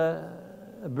is a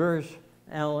Burj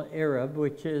Al Arab,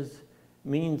 which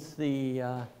means the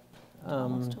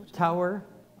Tower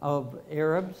of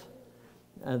Arabs,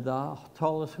 the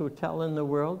tallest hotel in the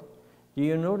world. Do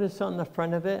you notice on the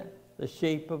front of it the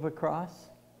shape of a cross?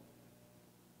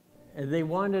 They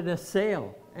wanted a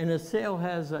sail, and a sail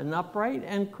has an upright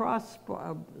and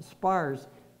crossbars.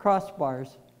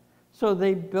 So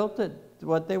they built it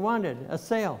what they wanted, a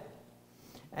sail.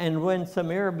 And when some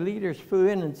Arab leaders flew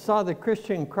in and saw the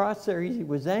Christian cross there, he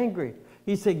was angry.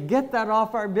 He said, "Get that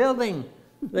off our building."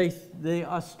 The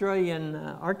Australian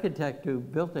architect who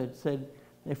built it said,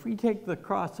 "If we take the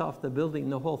cross off the building,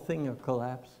 the whole thing will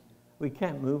collapse. We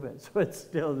can't move it, so it's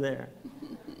still there."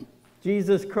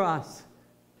 Jesus' cross,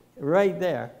 right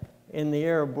there in the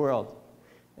Arab world,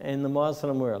 in the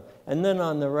Muslim world. And then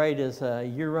on the right is a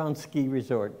year-round ski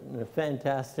resort, a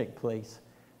fantastic place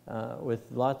with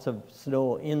lots of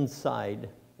snow inside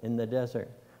in the desert.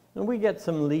 And we get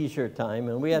some leisure time,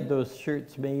 and we had those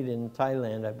shirts made in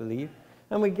Thailand, I believe,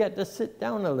 and we get to sit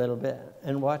down a little bit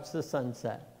and watch the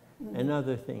sunset and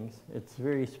other things. It's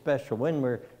very special. When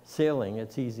we're sailing,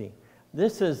 it's easy.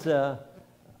 This is a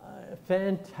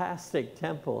fantastic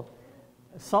temple.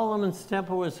 Solomon's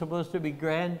temple was supposed to be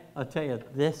grand. I'll tell you,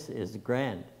 this is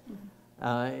grand.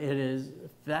 It is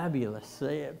fabulous.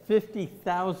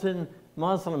 50,000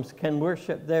 Muslims can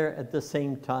worship there at the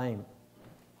same time.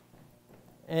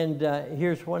 And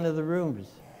here's one of the rooms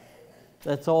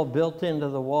that's all built into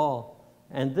the wall.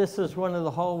 And this is one of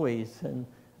the hallways. And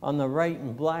on the right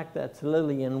in black, that's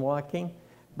Lillian walking.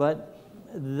 But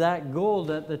that gold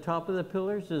at the top of the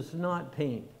pillars is not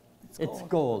paint. It's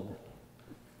gold.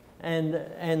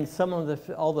 And some of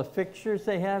all the fixtures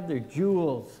they have, they're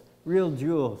jewels, real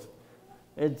jewels.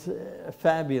 It's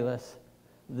fabulous.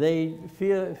 They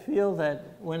feel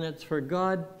that when it's for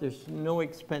God, there's no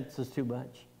expenses too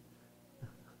much.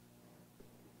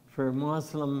 For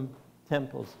Muslim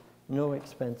temples, no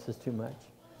expenses too much.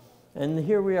 And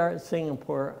here we are at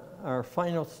Singapore, our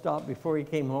final stop before we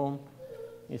came home.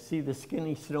 You see the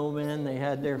skinny snowman they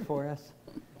had there for us.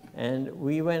 And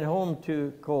we went home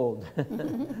to cold.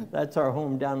 That's our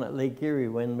home down at Lake Erie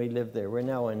when we lived there. We're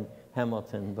now in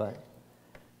Hamilton, but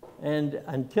And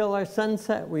until our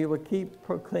sunset, we will keep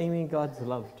proclaiming God's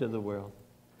love to the world.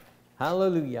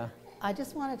 Hallelujah. I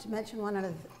just wanted to mention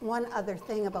one other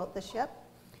thing about the ship.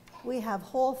 We have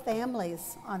whole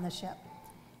families on the ship,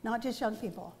 not just young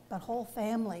people, but whole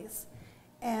families.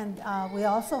 And we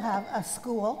also have a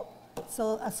school,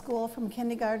 so a school from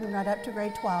kindergarten right up to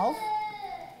grade 12.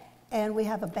 And we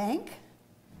have a bank.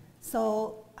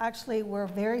 So actually, we're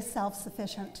very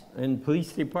self-sufficient. And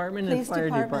police department and fire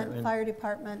department. Fire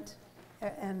department,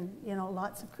 and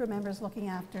lots of crew members looking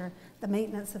after the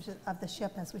maintenance of the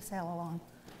ship as we sail along.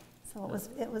 So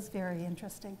it was very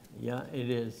interesting. Yeah, it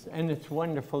is. And it's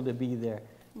wonderful to be there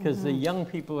because the young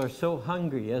people are so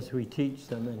hungry as we teach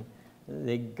them, and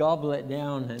they gobble it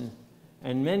down,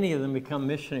 and many of them become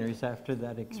missionaries after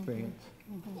that experience.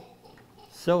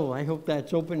 So I hope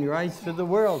that's opened your eyes to the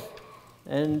world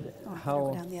and how...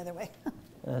 Go down the other way.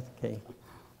 That's okay.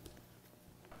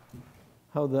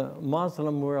 How the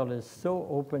Muslim world is so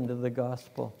open to the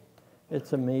gospel.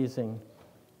 It's amazing.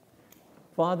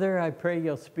 Father, I pray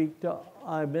you'll speak to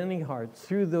many hearts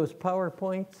through those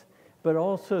PowerPoints, but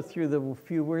also through the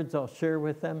few words I'll share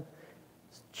with them.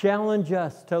 Challenge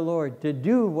us to, Lord, to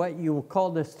do what you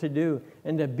called us to do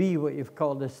and to be what you've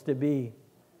called us to be.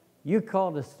 You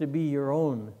called us to be your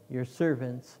own, your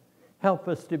servants. Help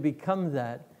us to become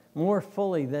that more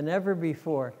fully than ever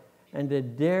before and to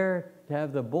dare to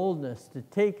have the boldness to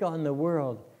take on the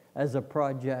world as a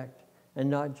project and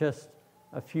not just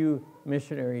a few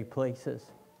missionary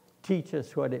places. Teach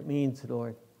us what it means,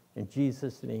 Lord. In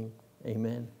Jesus' name,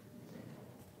 amen.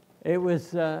 It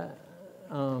was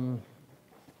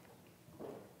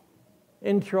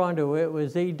in Toronto. It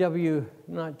was A.W.,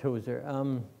 not Tozer,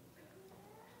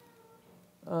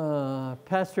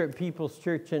 pastor at People's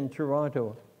Church in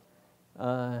Toronto.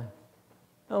 Oh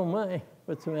my,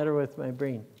 what's the matter with my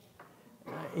brain?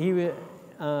 His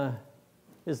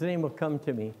name will come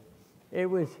to me. It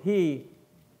was he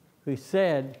who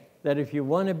said that if you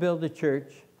want to build a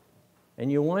church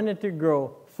and you want it to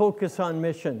grow, focus on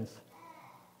missions.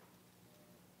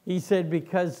 He said,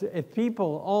 because if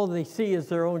people, all they see is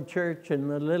their own church and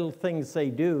the little things they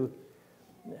do,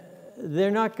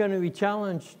 they're not going to be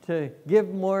challenged to give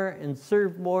more and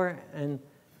serve more.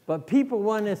 But people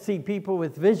want to see people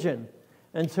with vision.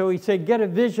 And so he said, get a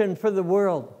vision for the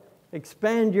world.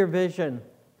 Expand your vision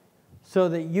so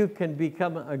that you can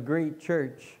become a great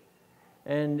church.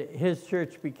 And his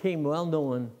church became well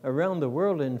known around the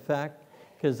world, in fact,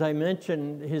 because I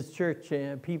mentioned his church,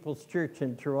 People's Church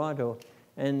in Toronto,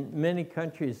 and many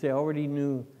countries, they already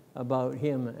knew about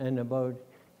him and about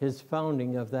his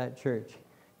founding of that church.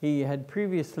 He had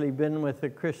previously been with the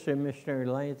Christian Missionary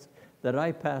Alliance that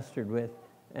I pastored with,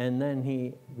 and then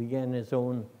he began his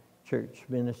own church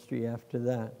ministry after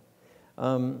that.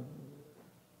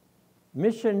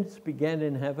 Missions began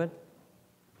in heaven,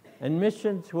 and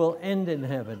missions will end in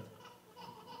heaven.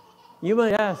 You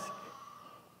might ask,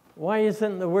 why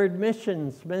isn't the word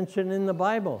missions mentioned in the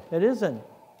Bible? It isn't.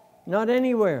 Not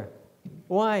anywhere.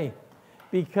 Why?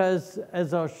 Because,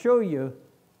 as I'll show you,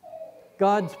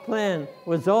 God's plan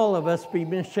was all of us be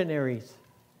missionaries.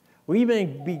 We may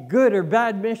be good or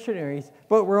bad missionaries,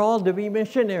 but we're all to be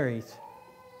missionaries.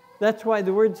 That's why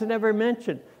the word's never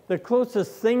mentioned. The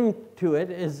closest thing to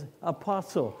it is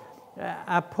apostle.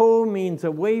 Apo means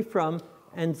away from,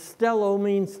 and stello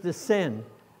means to send.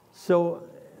 So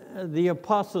the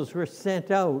apostles were sent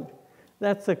out.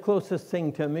 That's the closest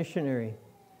thing to a missionary.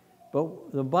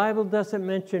 But the Bible doesn't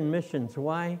mention missions.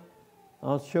 Why?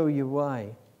 I'll show you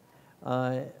why.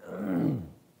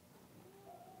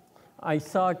 I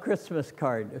saw a Christmas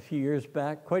card a few years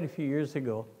back, quite a few years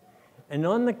ago. And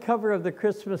on the cover of the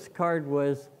Christmas card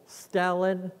was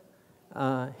Stalin,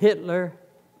 Hitler,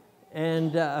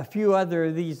 and a few other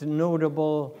of these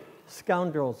notable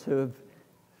scoundrels who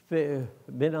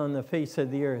have been on the face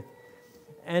of the earth.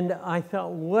 And I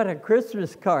thought, what a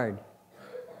Christmas card.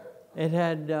 It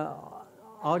had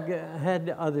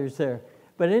others there.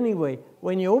 But anyway,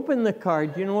 when you open the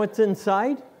card, you know what's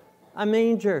inside? A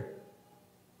manger.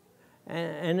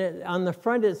 And on the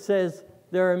front it says,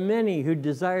 there are many who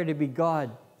desire to be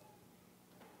God.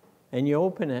 And you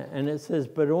open it, and it says,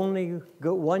 but only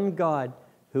one God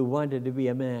who wanted to be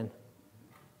a man.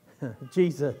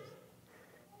 Jesus.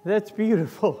 That's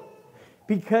beautiful,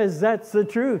 because that's the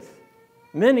truth.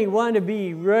 Many want to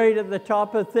be right at the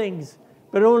top of things,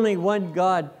 but only one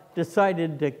God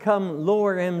decided to come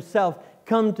lower himself,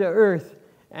 come to earth,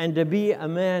 and to be a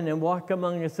man and walk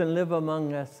among us and live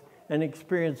among us and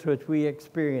experience what we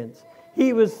experience.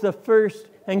 He was the first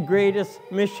and greatest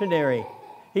missionary.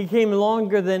 He came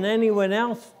longer than anyone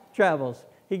else travels.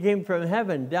 He came from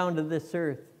heaven down to this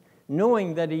earth,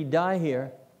 knowing that he'd die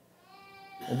here,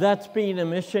 That's being a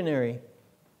missionary.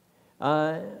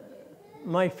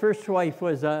 My first wife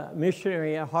was a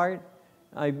missionary at heart.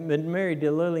 I've been married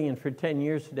to Lillian for 10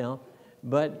 years now.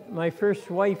 But my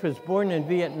first wife was born in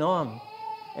Vietnam.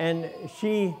 And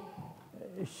she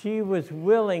was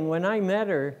willing, when I met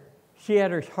her, she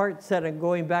had her heart set on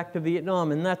going back to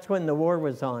Vietnam. And that's when the war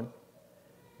was on.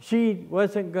 She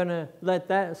wasn't going to let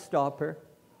that stop her.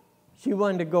 She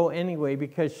wanted to go anyway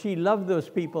because she loved those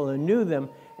people and knew them.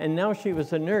 And now she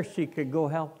was a nurse, she could go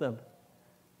help them.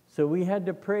 So we had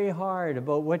to pray hard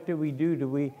about what do we do? Do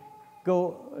we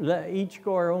each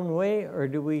go our own way, or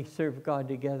do we serve God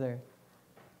together?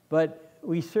 But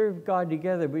we served God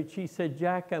together. But she said,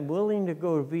 Jack, I'm willing to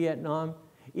go to Vietnam.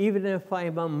 Even if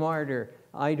I'm a martyr,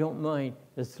 I don't mind,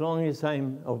 as long as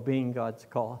I'm obeying God's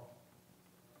call.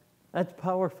 That's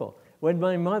powerful. When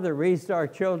my mother raised our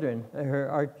children,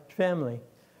 our family,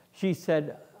 she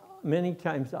said many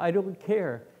times, I don't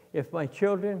care if my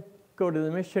children go to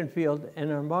the mission field and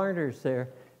are martyrs there,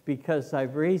 because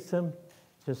I've raised them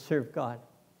to serve God.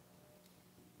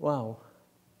 Wow.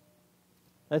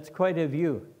 That's quite a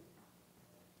view.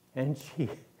 And she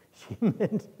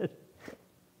meant it.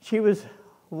 She was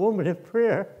a woman of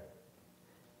prayer.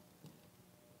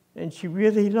 And she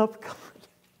really loved God.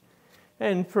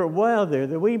 And for a while there,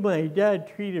 the way my dad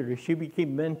treated her, she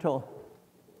became mental.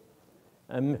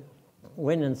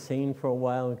 Went insane for a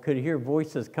while and could hear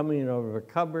voices coming out of her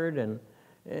cupboard and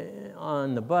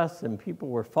on the bus, and people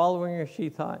were following her, she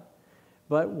thought.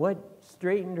 But what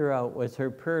straightened her out was her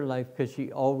prayer life, because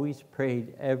she always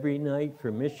prayed every night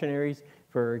for missionaries,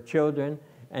 for her children,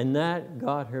 and that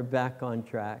got her back on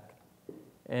track.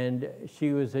 And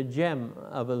she was a gem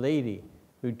of a lady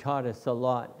who taught us a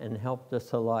lot and helped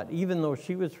us a lot. Even though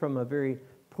she was from a very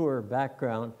poor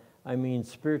background, I mean,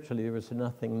 spiritually, there was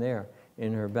nothing there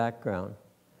in her background.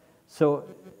 So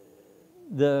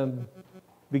the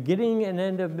beginning and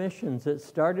end of missions, it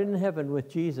started in heaven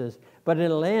with Jesus, but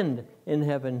it'll end in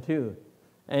heaven too.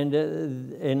 And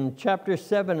in chapter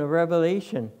 7 of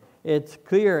Revelation, it's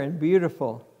clear and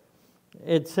beautiful.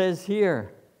 It says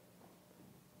here,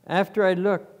 after I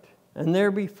looked, and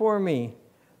there before me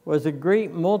was a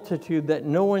great multitude that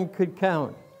no one could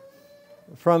count,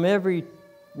 from every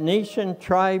nation,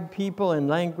 tribe, people, and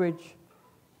language,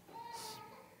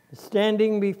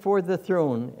 standing before the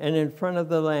throne and in front of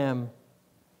the Lamb.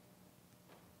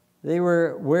 They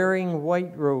were wearing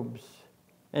white robes,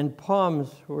 and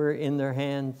palms were in their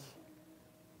hands.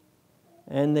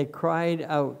 And they cried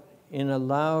out in a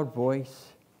loud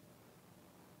voice,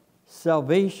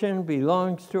 salvation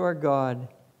belongs to our God,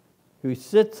 who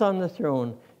sits on the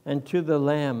throne, and to the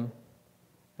Lamb.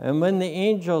 And when the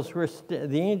angels were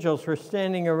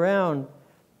standing around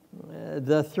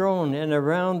the throne and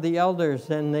around the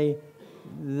elders and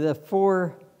the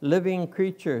four living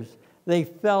creatures, they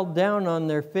fell down on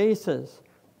their faces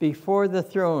before the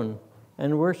throne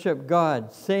and worshiped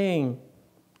God, saying,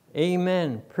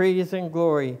 Amen, praise and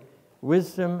glory,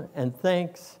 wisdom and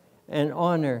thanks and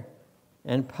honor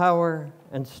and power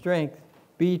and strength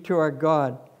be to our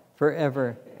God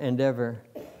forever and ever.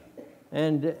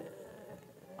 And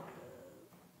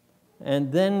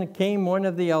then came one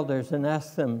of the elders and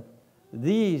asked them,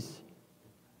 these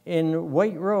in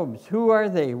white robes, who are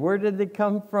they? Where did they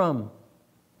come from?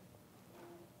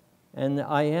 And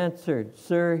I answered,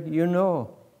 Sir, you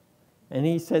know. And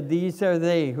he said, these are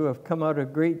they who have come out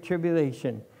of great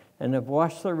tribulation and have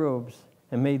washed their robes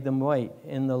and made them white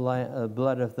in the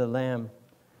blood of the Lamb.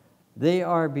 They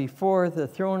are before the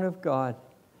throne of God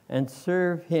and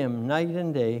serve him night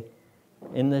and day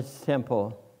in this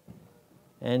temple.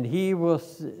 And he will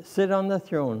sit on the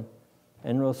throne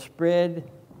and will spread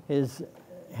his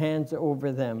hands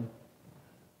over them,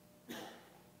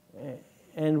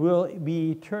 and will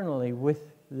be eternally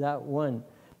with that one.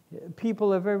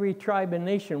 People of every tribe and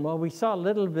nation. Well, we saw a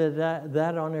little bit of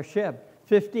that on our ship.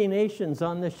 50 nations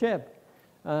on the ship.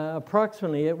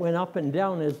 Approximately, it went up and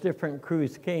down as different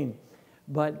crews came.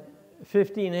 But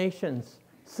 50 nations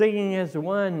singing as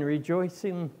one,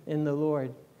 rejoicing in the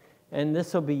Lord. And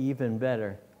this will be even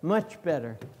better, much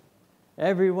better.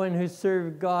 Everyone who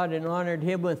served God and honored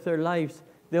him with their lives,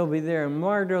 they'll be there.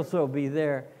 Martyrs will be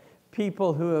there.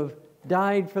 People who have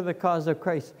died for the cause of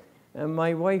Christ. And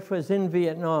my wife was in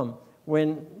Vietnam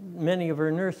when many of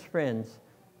her nurse friends,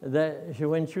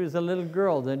 when she was a little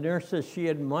girl, the nurses she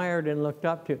admired and looked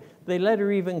up to, they let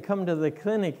her even come to the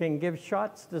clinic and give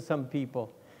shots to some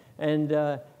people.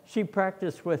 And she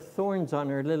practiced with thorns on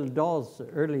her little dolls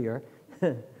earlier.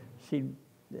 She'd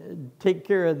take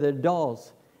care of the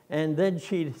dolls. And then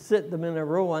she'd sit them in a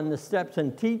row on the steps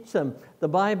and teach them the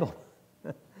Bible.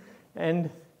 And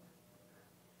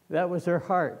that was her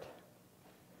heart.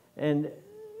 And,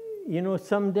 you know,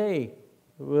 someday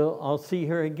I'll see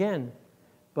her again.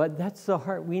 But that's the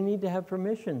heart we need to have for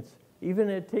missions. Even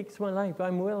if it takes my life,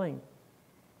 I'm willing.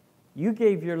 You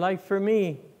gave your life for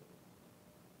me.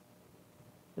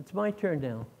 It's my turn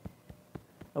now.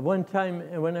 At one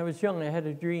time, when I was young, I had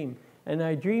a dream. And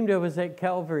I dreamed I was at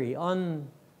Calvary on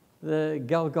the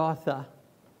Golgotha.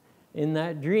 In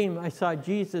that dream, I saw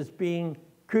Jesus being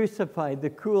crucified, the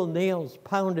cruel nails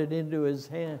pounded into his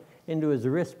hand, into his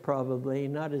wrist probably,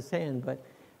 not his hand, but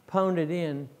pounded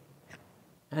in.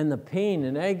 And the pain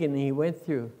and agony he went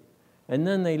through. And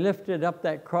then they lifted up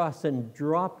that cross and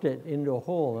dropped it into a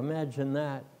hole. Imagine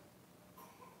that.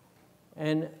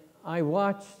 And I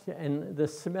watched, and the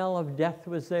smell of death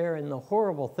was there, and the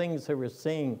horrible things they were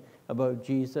saying about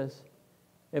Jesus.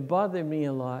 It bothered me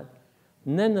a lot.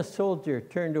 And then the soldier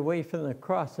turned away from the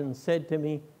cross and said to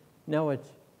me, "Now it's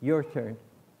your turn."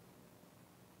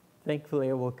 Thankfully,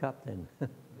 I woke up then.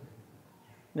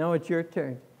 Now it's your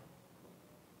turn.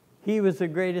 He was the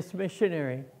greatest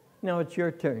missionary. Now it's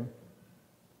your turn.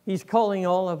 He's calling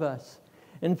all of us.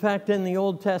 In fact, in the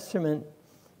Old Testament,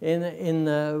 in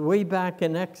the way back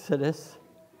in Exodus,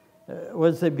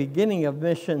 was the beginning of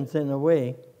missions in a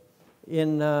way.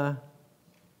 In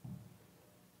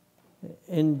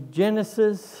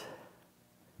Genesis,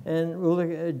 and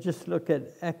we'll just look at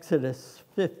Exodus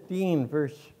 15,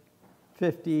 verse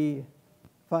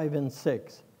 55 and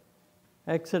 6.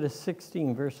 Exodus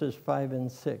 16, verses 5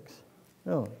 and 6.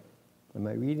 Oh, am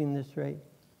I reading this right?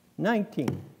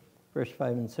 19, verse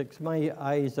 5 and 6. My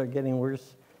eyes are getting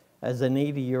worse. As an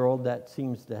 80-year-old, that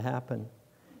seems to happen.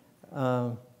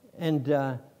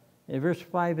 In verse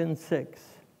 5 and 6.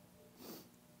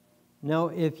 Now,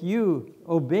 if you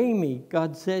obey me,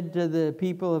 God said to the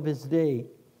people of his day,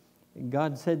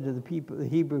 God said to the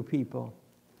Hebrew people,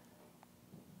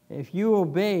 if you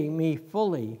obey me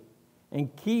fully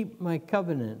and keep my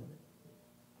covenant,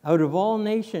 out of all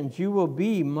nations you will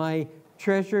be my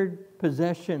treasured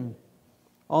possession.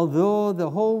 Although the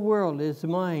whole world is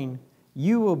mine,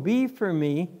 you will be for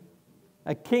me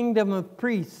a kingdom of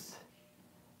priests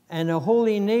and a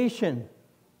holy nation.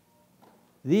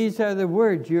 These are the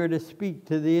words you are to speak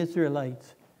to the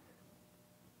Israelites.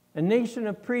 A nation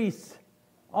of priests,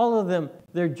 all of them,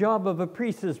 their job of a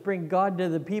priest is bring God to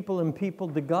the people and people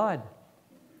to God.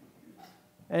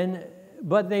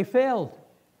 But they failed.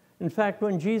 In fact,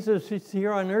 when Jesus was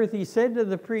here on earth, he said to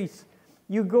the priests,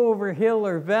 you go over hill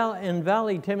or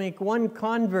valley to make one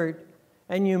convert,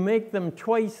 and you make them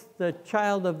twice the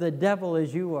child of the devil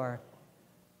as you are.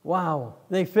 Wow,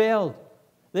 they failed.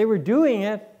 They were doing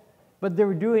it, but they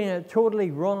were doing it totally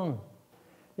wrong.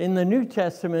 In the New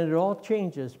Testament, it all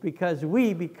changes because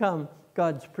we become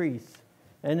God's priests.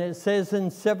 And it says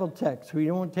in several texts, we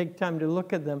won't take time to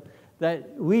look at them,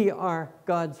 that we are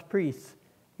God's priests.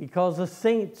 He calls us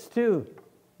saints too.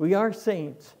 We are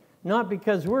saints, not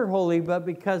because we're holy, but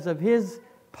because of his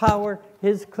power,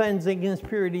 his cleansing, his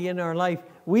purity in our life,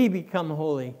 we become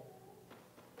holy.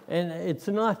 And it's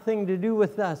nothing to do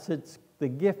with us. It's the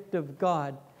gift of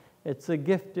God. It's the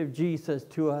gift of Jesus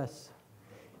to us.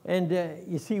 And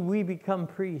you see, we become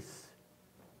priests.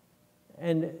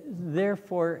 And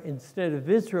therefore, instead of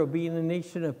Israel being a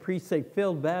nation of priests, they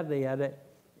failed badly at it.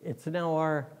 It's now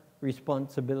our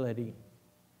responsibility.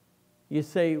 You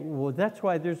say, well, that's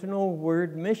why there's no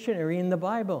word missionary in the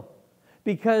Bible.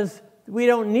 Because we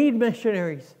don't need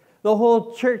missionaries. The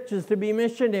whole church is to be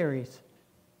missionaries.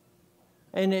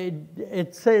 And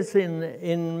it says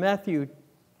in Matthew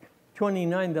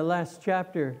 29, the last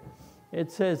chapter,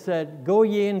 it says that, go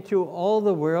ye into all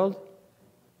the world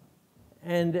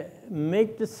and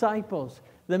make disciples.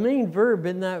 The main verb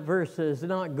in that verse is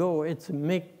not go, it's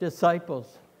make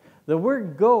disciples. The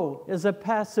word go is a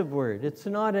passive word. It's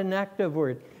not an active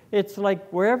word. It's like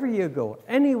wherever you go,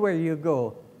 anywhere you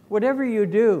go, whatever you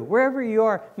do, wherever you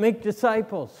are, make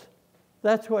disciples.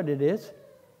 That's what it is.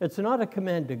 It's not a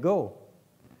command to go.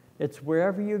 It's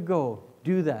wherever you go,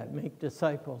 do that, make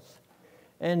disciples.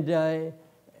 And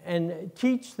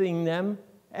teaching them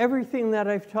everything that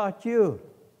I've taught you.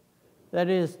 That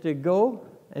is to go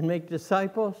and make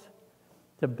disciples,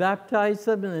 to baptize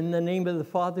them in the name of the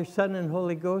Father, Son, and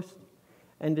Holy Ghost,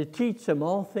 and to teach them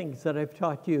all things that I've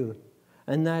taught you.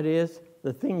 And that is,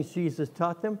 the things Jesus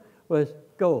taught them was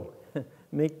go,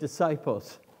 make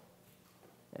disciples,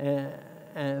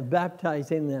 and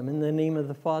baptizing them in the name of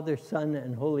the Father, Son,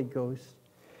 and Holy Ghost.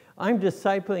 I'm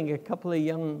discipling a couple of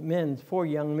young men, 4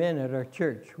 young men at our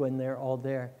church when they're all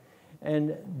there.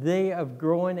 And they have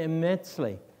grown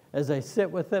immensely as I sit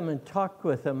with them and talk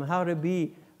with them how to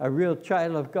be a real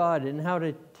child of God and how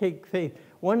to take faith.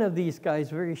 One of these guys,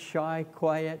 very shy,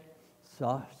 quiet,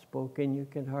 soft soft-spoken. You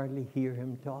can hardly hear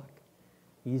him talk.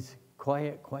 He's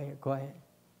quiet, quiet, quiet.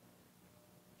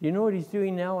 Do you know what he's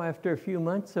doing now after a few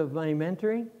months of my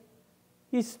mentoring?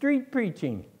 He's street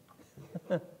preaching.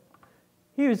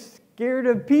 He was scared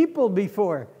of people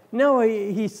before. Now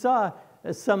he saw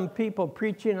some people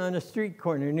preaching on a street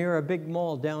corner near a big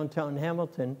mall downtown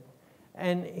Hamilton.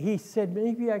 And he said,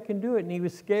 maybe I can do it. And he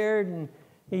was scared. And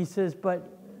he says, but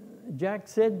Jack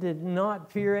said to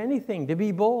not fear anything, to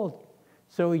be bold.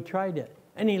 So he tried it.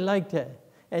 And he liked it.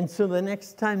 And so the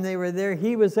next time they were there,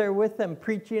 he was there with them,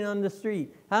 preaching on the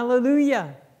street.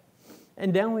 Hallelujah.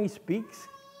 And now he speaks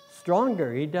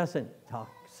stronger. He doesn't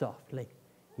talk softly.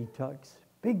 He talks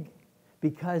big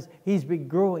because he's been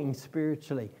growing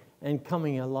spiritually and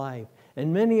coming alive.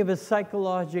 And many of his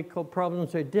psychological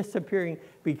problems are disappearing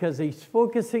because he's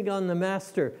focusing on the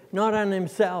Master, not on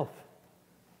himself.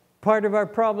 Part of our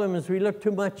problem is we look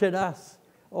too much at us.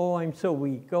 Oh, I'm so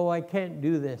weak. Oh, I can't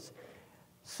do this.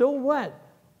 So what?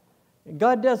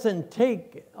 God doesn't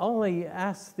take,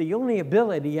 the only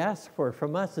ability he asks for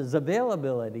from us is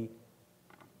availability.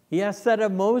 He asked that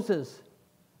of Moses.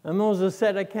 And Moses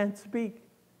said, I can't speak.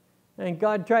 And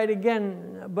God tried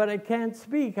again, but I can't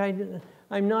speak.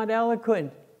 I'm not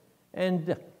eloquent.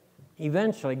 And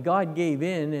eventually God gave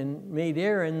in and made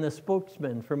Aaron the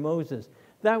spokesman for Moses.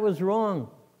 That was wrong.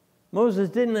 Moses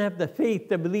didn't have the faith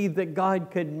to believe that God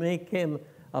could make him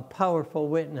a powerful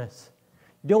witness.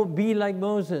 Don't be like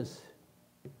Moses.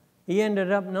 He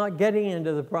ended up not getting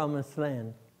into the promised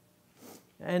land.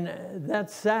 And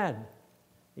that's sad.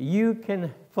 You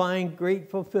can find great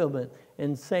fulfillment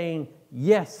in saying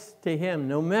yes to him,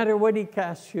 no matter what he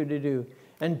asks you to do,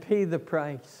 and pay the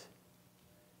price.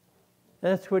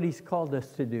 That's what he's called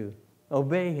us to do.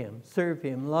 Obey him, serve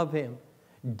him, love him.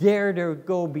 Dare to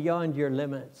go beyond your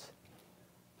limits.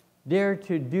 Dare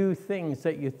to do things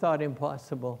that you thought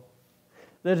impossible.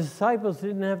 The disciples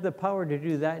didn't have the power to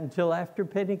do that until after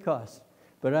Pentecost.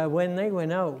 But when they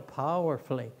went out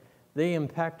powerfully, they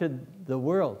impacted the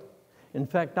world. In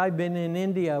fact, I've been in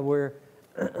India where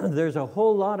there's a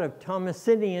whole lot of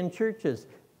Thomasinian churches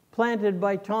planted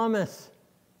by Thomas,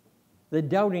 the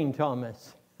doubting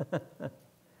Thomas.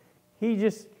 He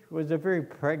just was a very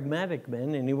pragmatic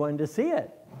man and he wanted to see it.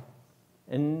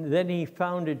 And then he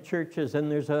founded churches,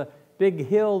 and there's a big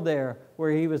hill there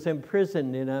where he was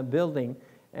imprisoned in a building.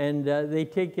 And they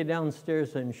take you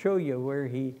downstairs and show you where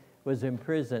he was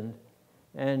imprisoned.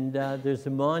 And there's a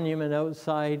monument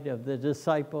outside of the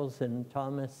disciples and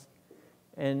Thomas.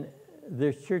 And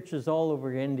there's churches all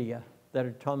over India that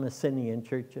are Thomasinian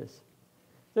churches.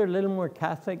 They're a little more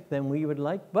Catholic than we would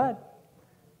like, but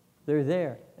they're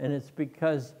there. And it's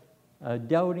because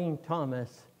doubting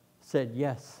Thomas said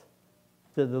yes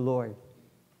to the Lord.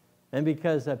 And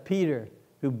because Peter,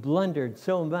 who blundered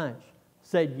so much,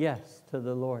 said yes to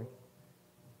the Lord.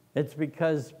 It's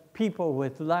because people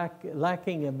with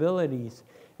lacking abilities.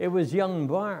 It was young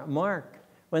Mark.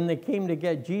 When they came to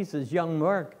get Jesus, young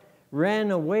Mark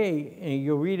ran away, and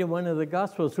you'll read in one of the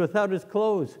Gospels, without his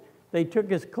clothes. They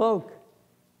took his cloak.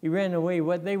 He ran away,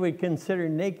 what they would consider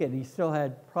naked. He still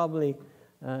had probably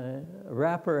a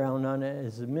wraparound on it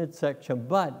as a midsection.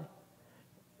 But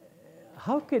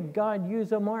how could God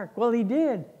use a Mark? Well, he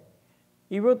did.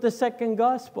 He wrote the second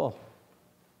Gospel.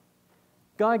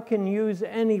 God can use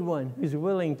anyone who's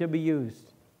willing to be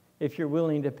used if you're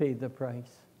willing to pay the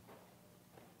price.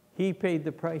 He paid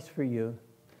the price for you.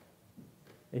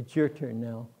 It's your turn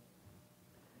now.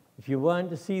 If you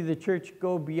want to see the church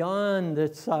go beyond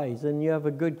its size, and you have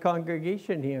a good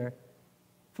congregation here,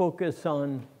 focus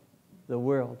on the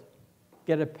world.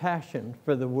 Get a passion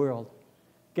for the world.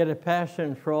 Get a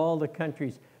passion for all the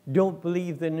countries. Don't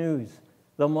believe the news.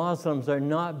 The Muslims are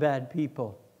not bad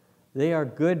people. They are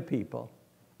good people.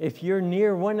 If you're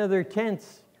near one of their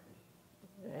tents,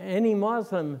 any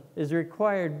Muslim is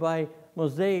required by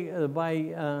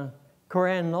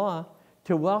Quran law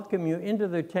to welcome you into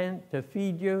their tent, to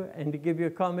feed you, and to give you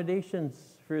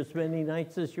accommodations for as many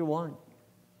nights as you want.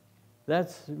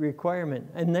 That's a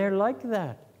requirement. And they're like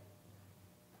that.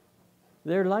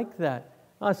 They're like that.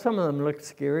 Some of them look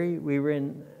scary. We were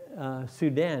in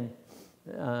Sudan,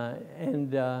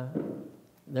 and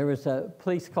there was a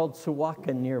place called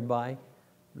Sawakin nearby.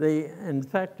 In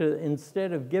fact,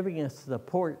 instead of giving us the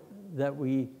port that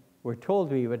we were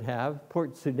told we would have,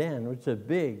 Port Sudan, which is a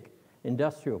big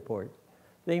industrial port,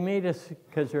 they made us,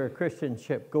 because they're a Christian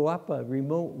ship, go up a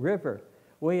remote river,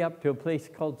 way up to a place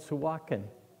called Sawakin.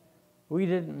 We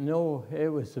didn't know it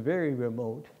was very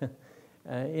remote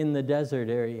in the desert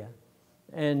area.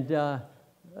 And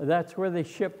that's where they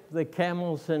ship the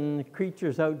camels and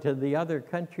creatures out to the other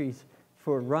countries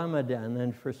for Ramadan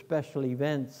and for special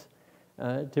events.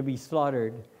 to be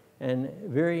slaughtered, and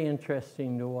very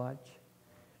interesting to watch.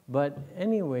 But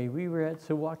anyway, we were at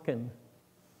Sawakin,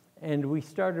 and we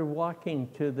started walking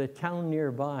to the town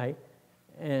nearby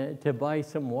to buy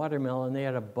some watermelon. They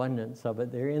had abundance of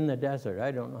it. They're in the desert.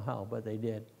 I don't know how, but they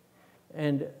did.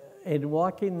 And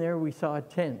walking there, we saw a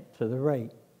tent to the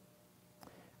right.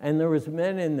 And there was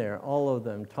men in there, all of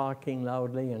them, talking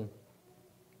loudly, and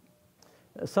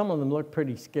some of them looked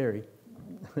pretty scary,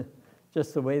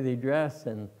 just the way they dressed,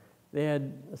 and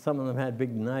some of them had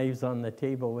big knives on the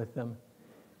table with them.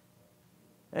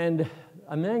 And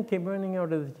a man came running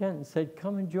out of the tent and said,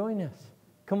 "Come and join us.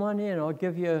 Come on in. I'll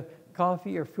give you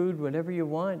coffee or food, whatever you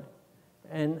want."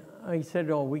 And I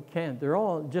said, "Oh, we can't. They're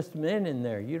all just men in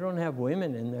there. You don't have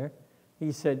women in there."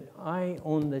 He said, "I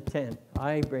own the tent.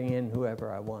 I bring in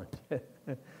whoever I want."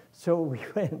 So we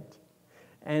went.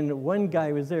 And one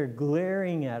guy was there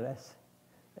glaring at us.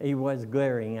 He was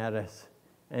glaring at us.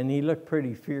 And he looked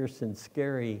pretty fierce and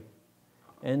scary.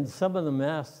 And some of them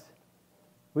asked,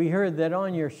 "We heard that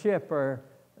on your ship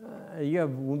you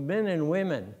have men and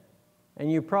women,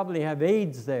 and you probably have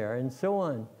AIDS there," and so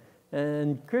on.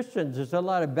 And Christians, there's a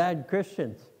lot of bad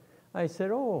Christians. I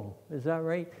said, "Oh, is that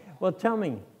right? Well, tell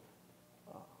me,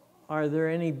 are there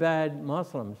any bad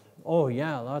Muslims?" "Oh,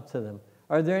 yeah, lots of them."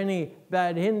 "Are there any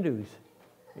bad Hindus?"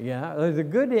 "Yeah." "Are there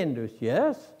good Hindus?"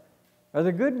 "Yes." "Are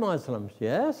there good Muslims?"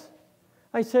 "Yes."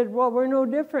 I said, "Well, we're no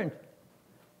different.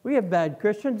 We have bad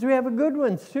Christians. We have the good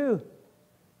ones, too.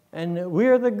 And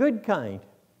we're the good kind."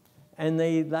 And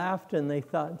they laughed, and they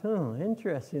thought, "Oh,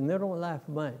 interesting. They don't laugh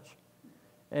much."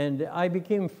 And I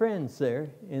became friends there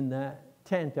in that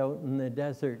tent out in the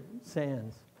desert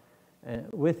sands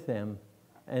with them.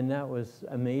 And that was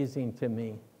amazing to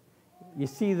me. You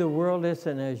see, the world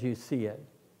isn't as you see it.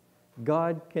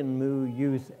 God can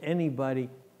use anybody,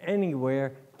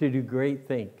 anywhere, to do great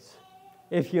things,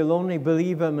 if you'll only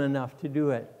believe Him enough to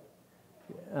do it.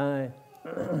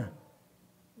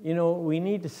 You know, we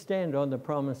need to stand on the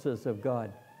promises of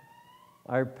God.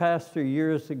 Our pastor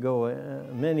years ago,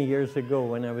 many years ago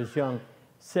when I was young,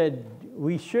 said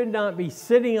we should not be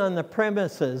sitting on the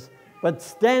premises, but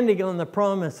standing on the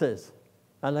promises.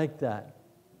 I like that.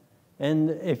 And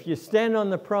if you stand on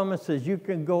the promises, you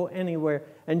can go anywhere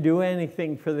and do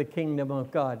anything for the kingdom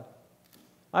of God.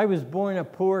 I was born a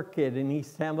poor kid in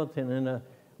East Hamilton in a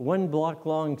 1 block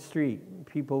long street.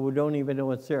 People who don't even know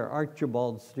what's there,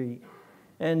 Archibald Street.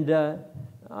 And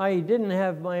I didn't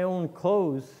have my own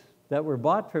clothes that were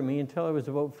bought for me until I was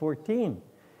about 14,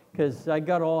 because I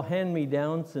got all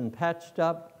hand-me-downs and patched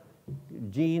up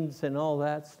jeans and all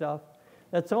that stuff.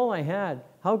 That's all I had.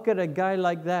 How could a guy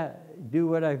like that do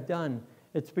what I've done?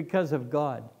 It's because of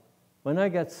God. When I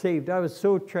got saved, I was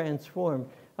so transformed.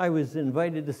 I was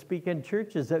invited to speak in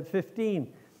churches at 15.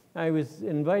 I was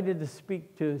invited to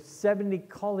speak to 70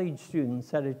 college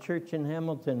students at a church in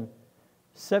Hamilton,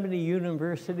 70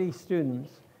 university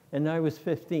students, and I was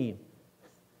 15.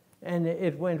 And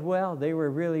it went well. They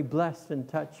were really blessed and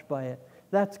touched by it.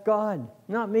 That's God,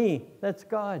 not me. That's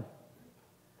God.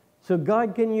 So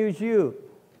God can use you.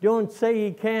 Don't say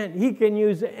He can't. He can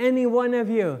use any one of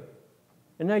you.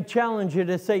 And I challenge you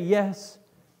to say, "Yes,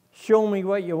 show me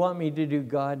what you want me to do,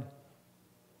 God."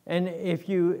 And if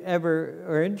you ever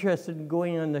are interested in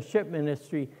going on the ship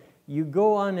ministry, you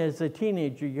go on as a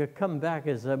teenager, you come back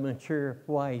as a mature,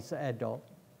 wise adult.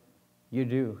 You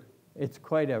do. It's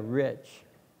quite a rich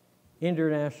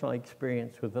international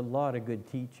experience with a lot of good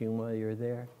teaching while you're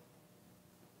there.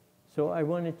 So I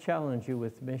want to challenge you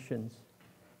with missions.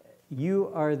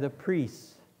 You are the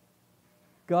priests.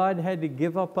 God had to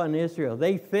give up on Israel.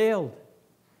 They failed.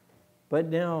 But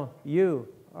now you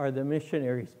are the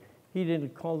missionaries. He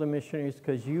didn't call the missionaries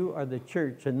because you are the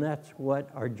church, and that's what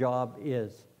our job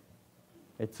is.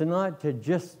 It's not to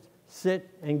just sit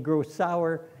and grow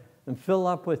sour and fill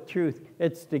up with truth.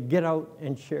 It's to get out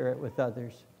and share it with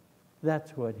others.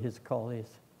 That's what His call is.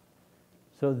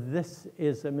 So this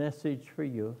is a message for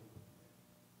you,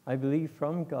 I believe,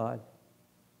 from God.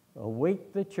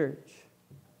 Awake the church.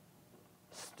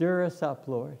 Stir us up,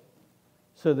 Lord,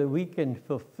 so that we can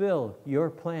fulfill your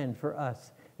plan for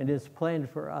us. And His plan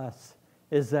for us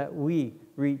is that we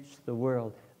reach the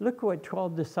world. Look what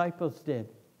 12 disciples did.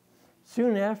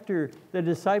 Soon after the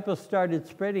disciples started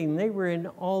spreading, they were in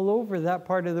all over that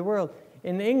part of the world.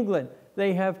 In England,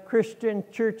 they have Christian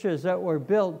churches that were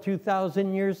built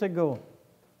 2,000 years ago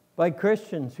by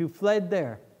Christians who fled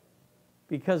there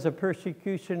because of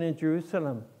persecution in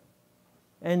Jerusalem.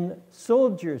 And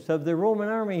soldiers of the Roman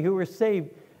army who were saved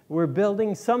were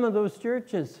building some of those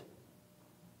churches.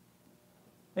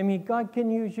 I mean, God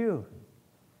can use you.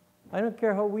 I don't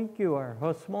care how weak you are,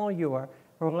 how small you are,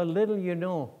 or how little you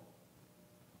know.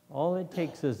 All it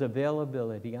takes is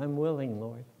availability. I'm willing,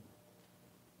 Lord.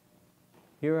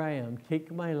 Here I am.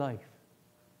 Take my life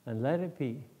and let it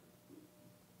be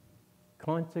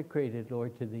consecrated,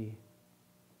 Lord, to Thee.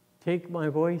 Take my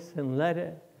voice and let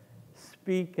it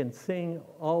speak and sing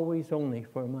always only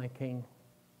for my King.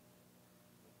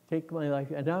 Take my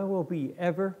life, and I will be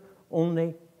ever,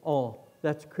 only, all.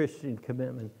 That's Christian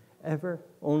commitment. Ever,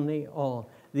 only, all.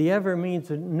 The ever means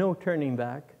no turning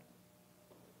back.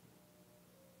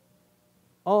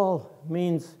 All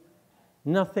means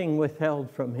nothing withheld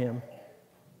from Him.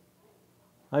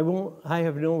 I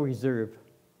have no reserve.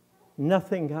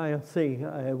 Nothing I'll say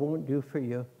I won't do for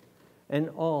you. And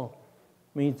all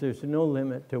means there's no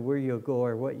limit to where you'll go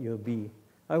or what you'll be.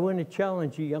 I want to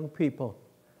challenge you young people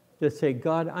to say,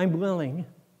 God, I'm willing.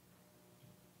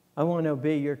 I want to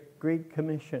obey your great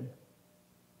commission.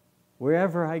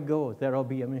 Wherever I go, that I'll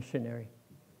be a missionary.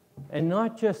 And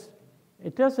not just,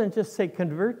 it doesn't just say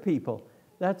convert people.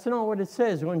 That's not what it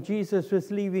says. When Jesus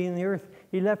was leaving the earth,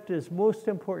 He left His most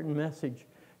important message.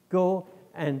 Go,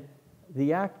 and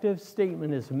the active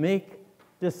statement is make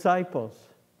disciples.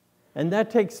 And that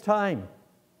takes time.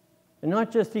 And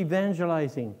not just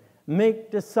evangelizing.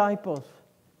 Make disciples,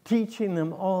 teaching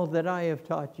them all that I have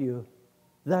taught you.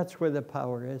 That's where the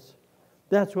power is.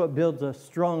 That's what builds a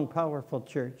strong, powerful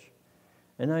church.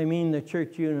 And I mean the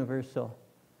church universal.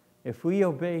 If we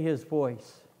obey His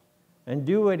voice and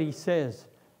do what He says,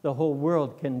 the whole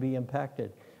world can be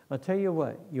impacted. I'll tell you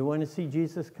what, you want to see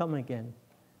Jesus come again.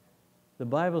 The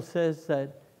Bible says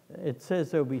that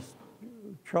there'll be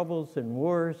troubles and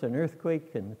wars and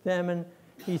earthquake and famine.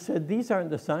 He said, these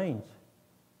aren't the signs.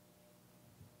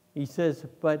 He says,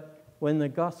 but when the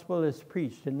gospel is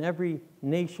preached in every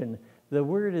nation, the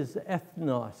word is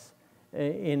ethnos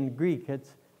in Greek.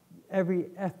 It's every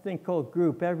ethnical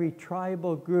group, every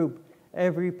tribal group,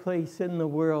 every place in the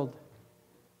world.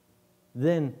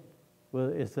 Then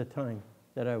is the time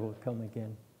that I will come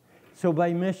again. So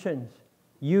by missions,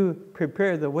 you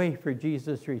prepare the way for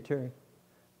Jesus' return.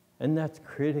 And that's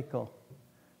critical.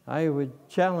 I would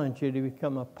challenge you to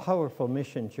become a powerful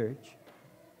mission church.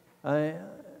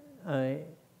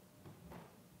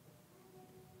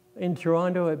 In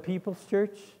Toronto at People's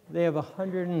Church, they have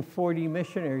 140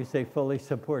 missionaries they fully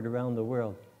support around the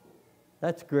world.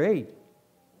 That's great.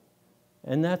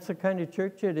 And that's the kind of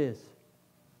church it is.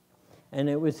 And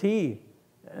it was he,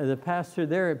 the pastor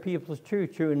there at People's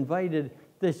Church, who invited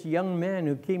this young man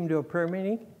who came to a prayer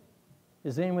meeting.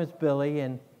 His name was Billy,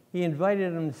 and he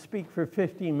invited him to speak for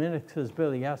 15 minutes because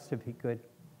Billy asked if he could.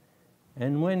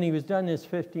 And when he was done his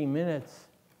 15 minutes,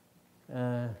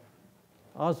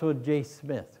 Oswald J.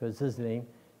 Smith was his name.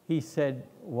 He said,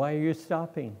 why are you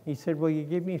stopping? He said, well, you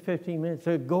gave me 15 minutes.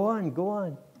 So go on, go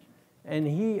on. And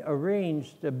he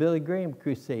arranged a Billy Graham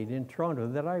crusade in Toronto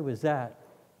that I was at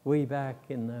way back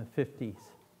in the 50s.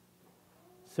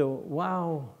 So,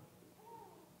 wow,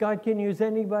 God can use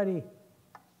anybody.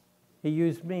 He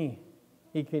used me.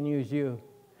 He can use you.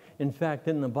 In fact,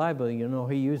 in the Bible, you know,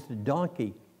 He used a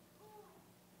donkey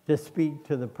to speak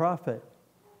to the prophet.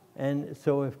 And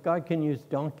so if God can use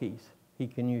donkeys, He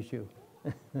can use you.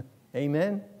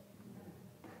 Amen?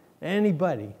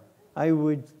 Anybody. I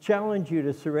would challenge you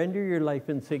to surrender your life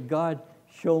and say, God,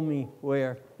 show me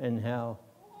where and how,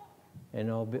 and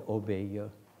I'll obey you.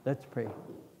 Let's pray.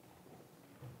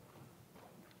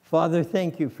 Father,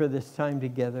 thank you for this time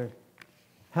together.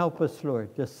 Help us,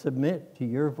 Lord, to submit to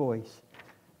your voice,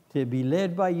 to be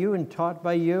led by you and taught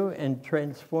by you and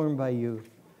transformed by you,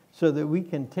 so that we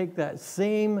can take that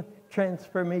same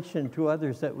transformation to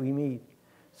others that we meet.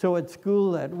 So at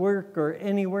school, at work, or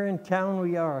anywhere in town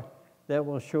we are, that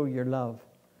will show your love.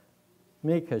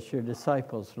 Make us your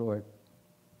disciples, Lord.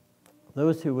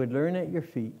 Those who would learn at your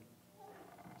feet,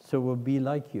 so we'll be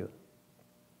like you.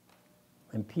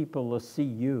 And people will see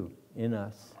you in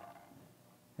us.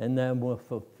 And then we'll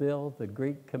fulfill the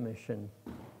Great Commission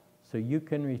so you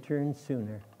can return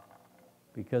sooner,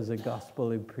 because the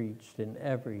gospel is preached in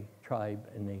every tribe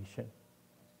and nation.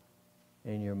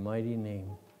 In your mighty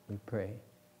name we pray.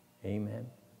 Amen.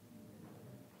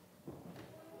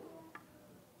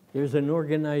 There's an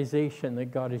organization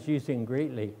that God is using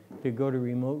greatly to go to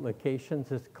remote locations.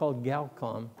 It's called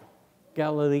GALCOM,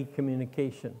 Galilee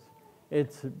Communications.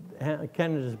 It's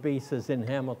Canada's base is in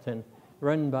Hamilton,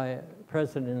 run by a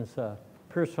president's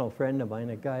personal friend of mine,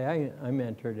 a guy I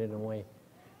mentored in a way.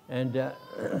 And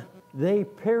they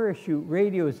parachute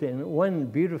radios in. One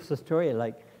beautiful story,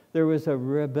 like there was a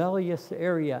rebellious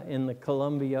area in the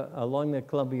Columbia, along the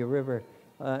Columbia River,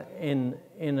 in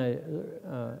a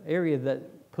area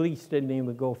that police didn't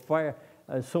even go.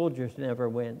 Soldiers never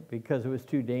went because it was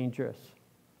too dangerous.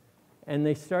 And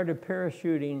they started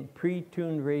parachuting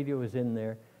pre-tuned radios in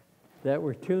there that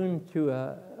were tuned to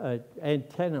an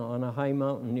antenna on a high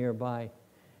mountain nearby.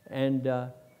 And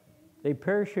they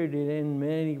parachuted in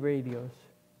many radios.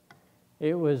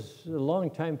 It was a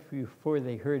long time before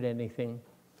they heard anything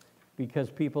because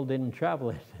people didn't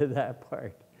travel into that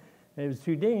part. It was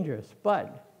too dangerous.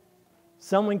 But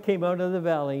someone came out of the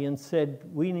valley and said,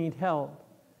 we need help.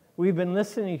 We've been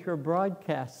listening to your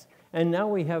broadcasts, and now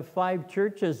we have 5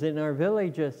 churches in our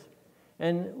villages,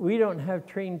 and we don't have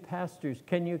trained pastors.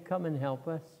 Can you come and help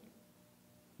us?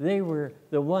 They were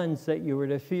the ones that you were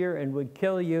to fear and would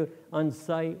kill you on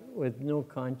sight with no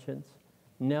conscience.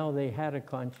 Now they had a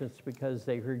conscience because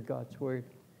they heard God's word,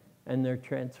 and they're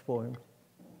transformed.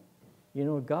 You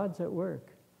know, God's at work.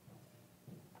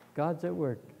 God's at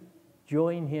work.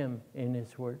 Join him in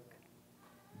his work.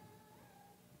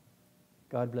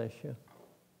 God bless you.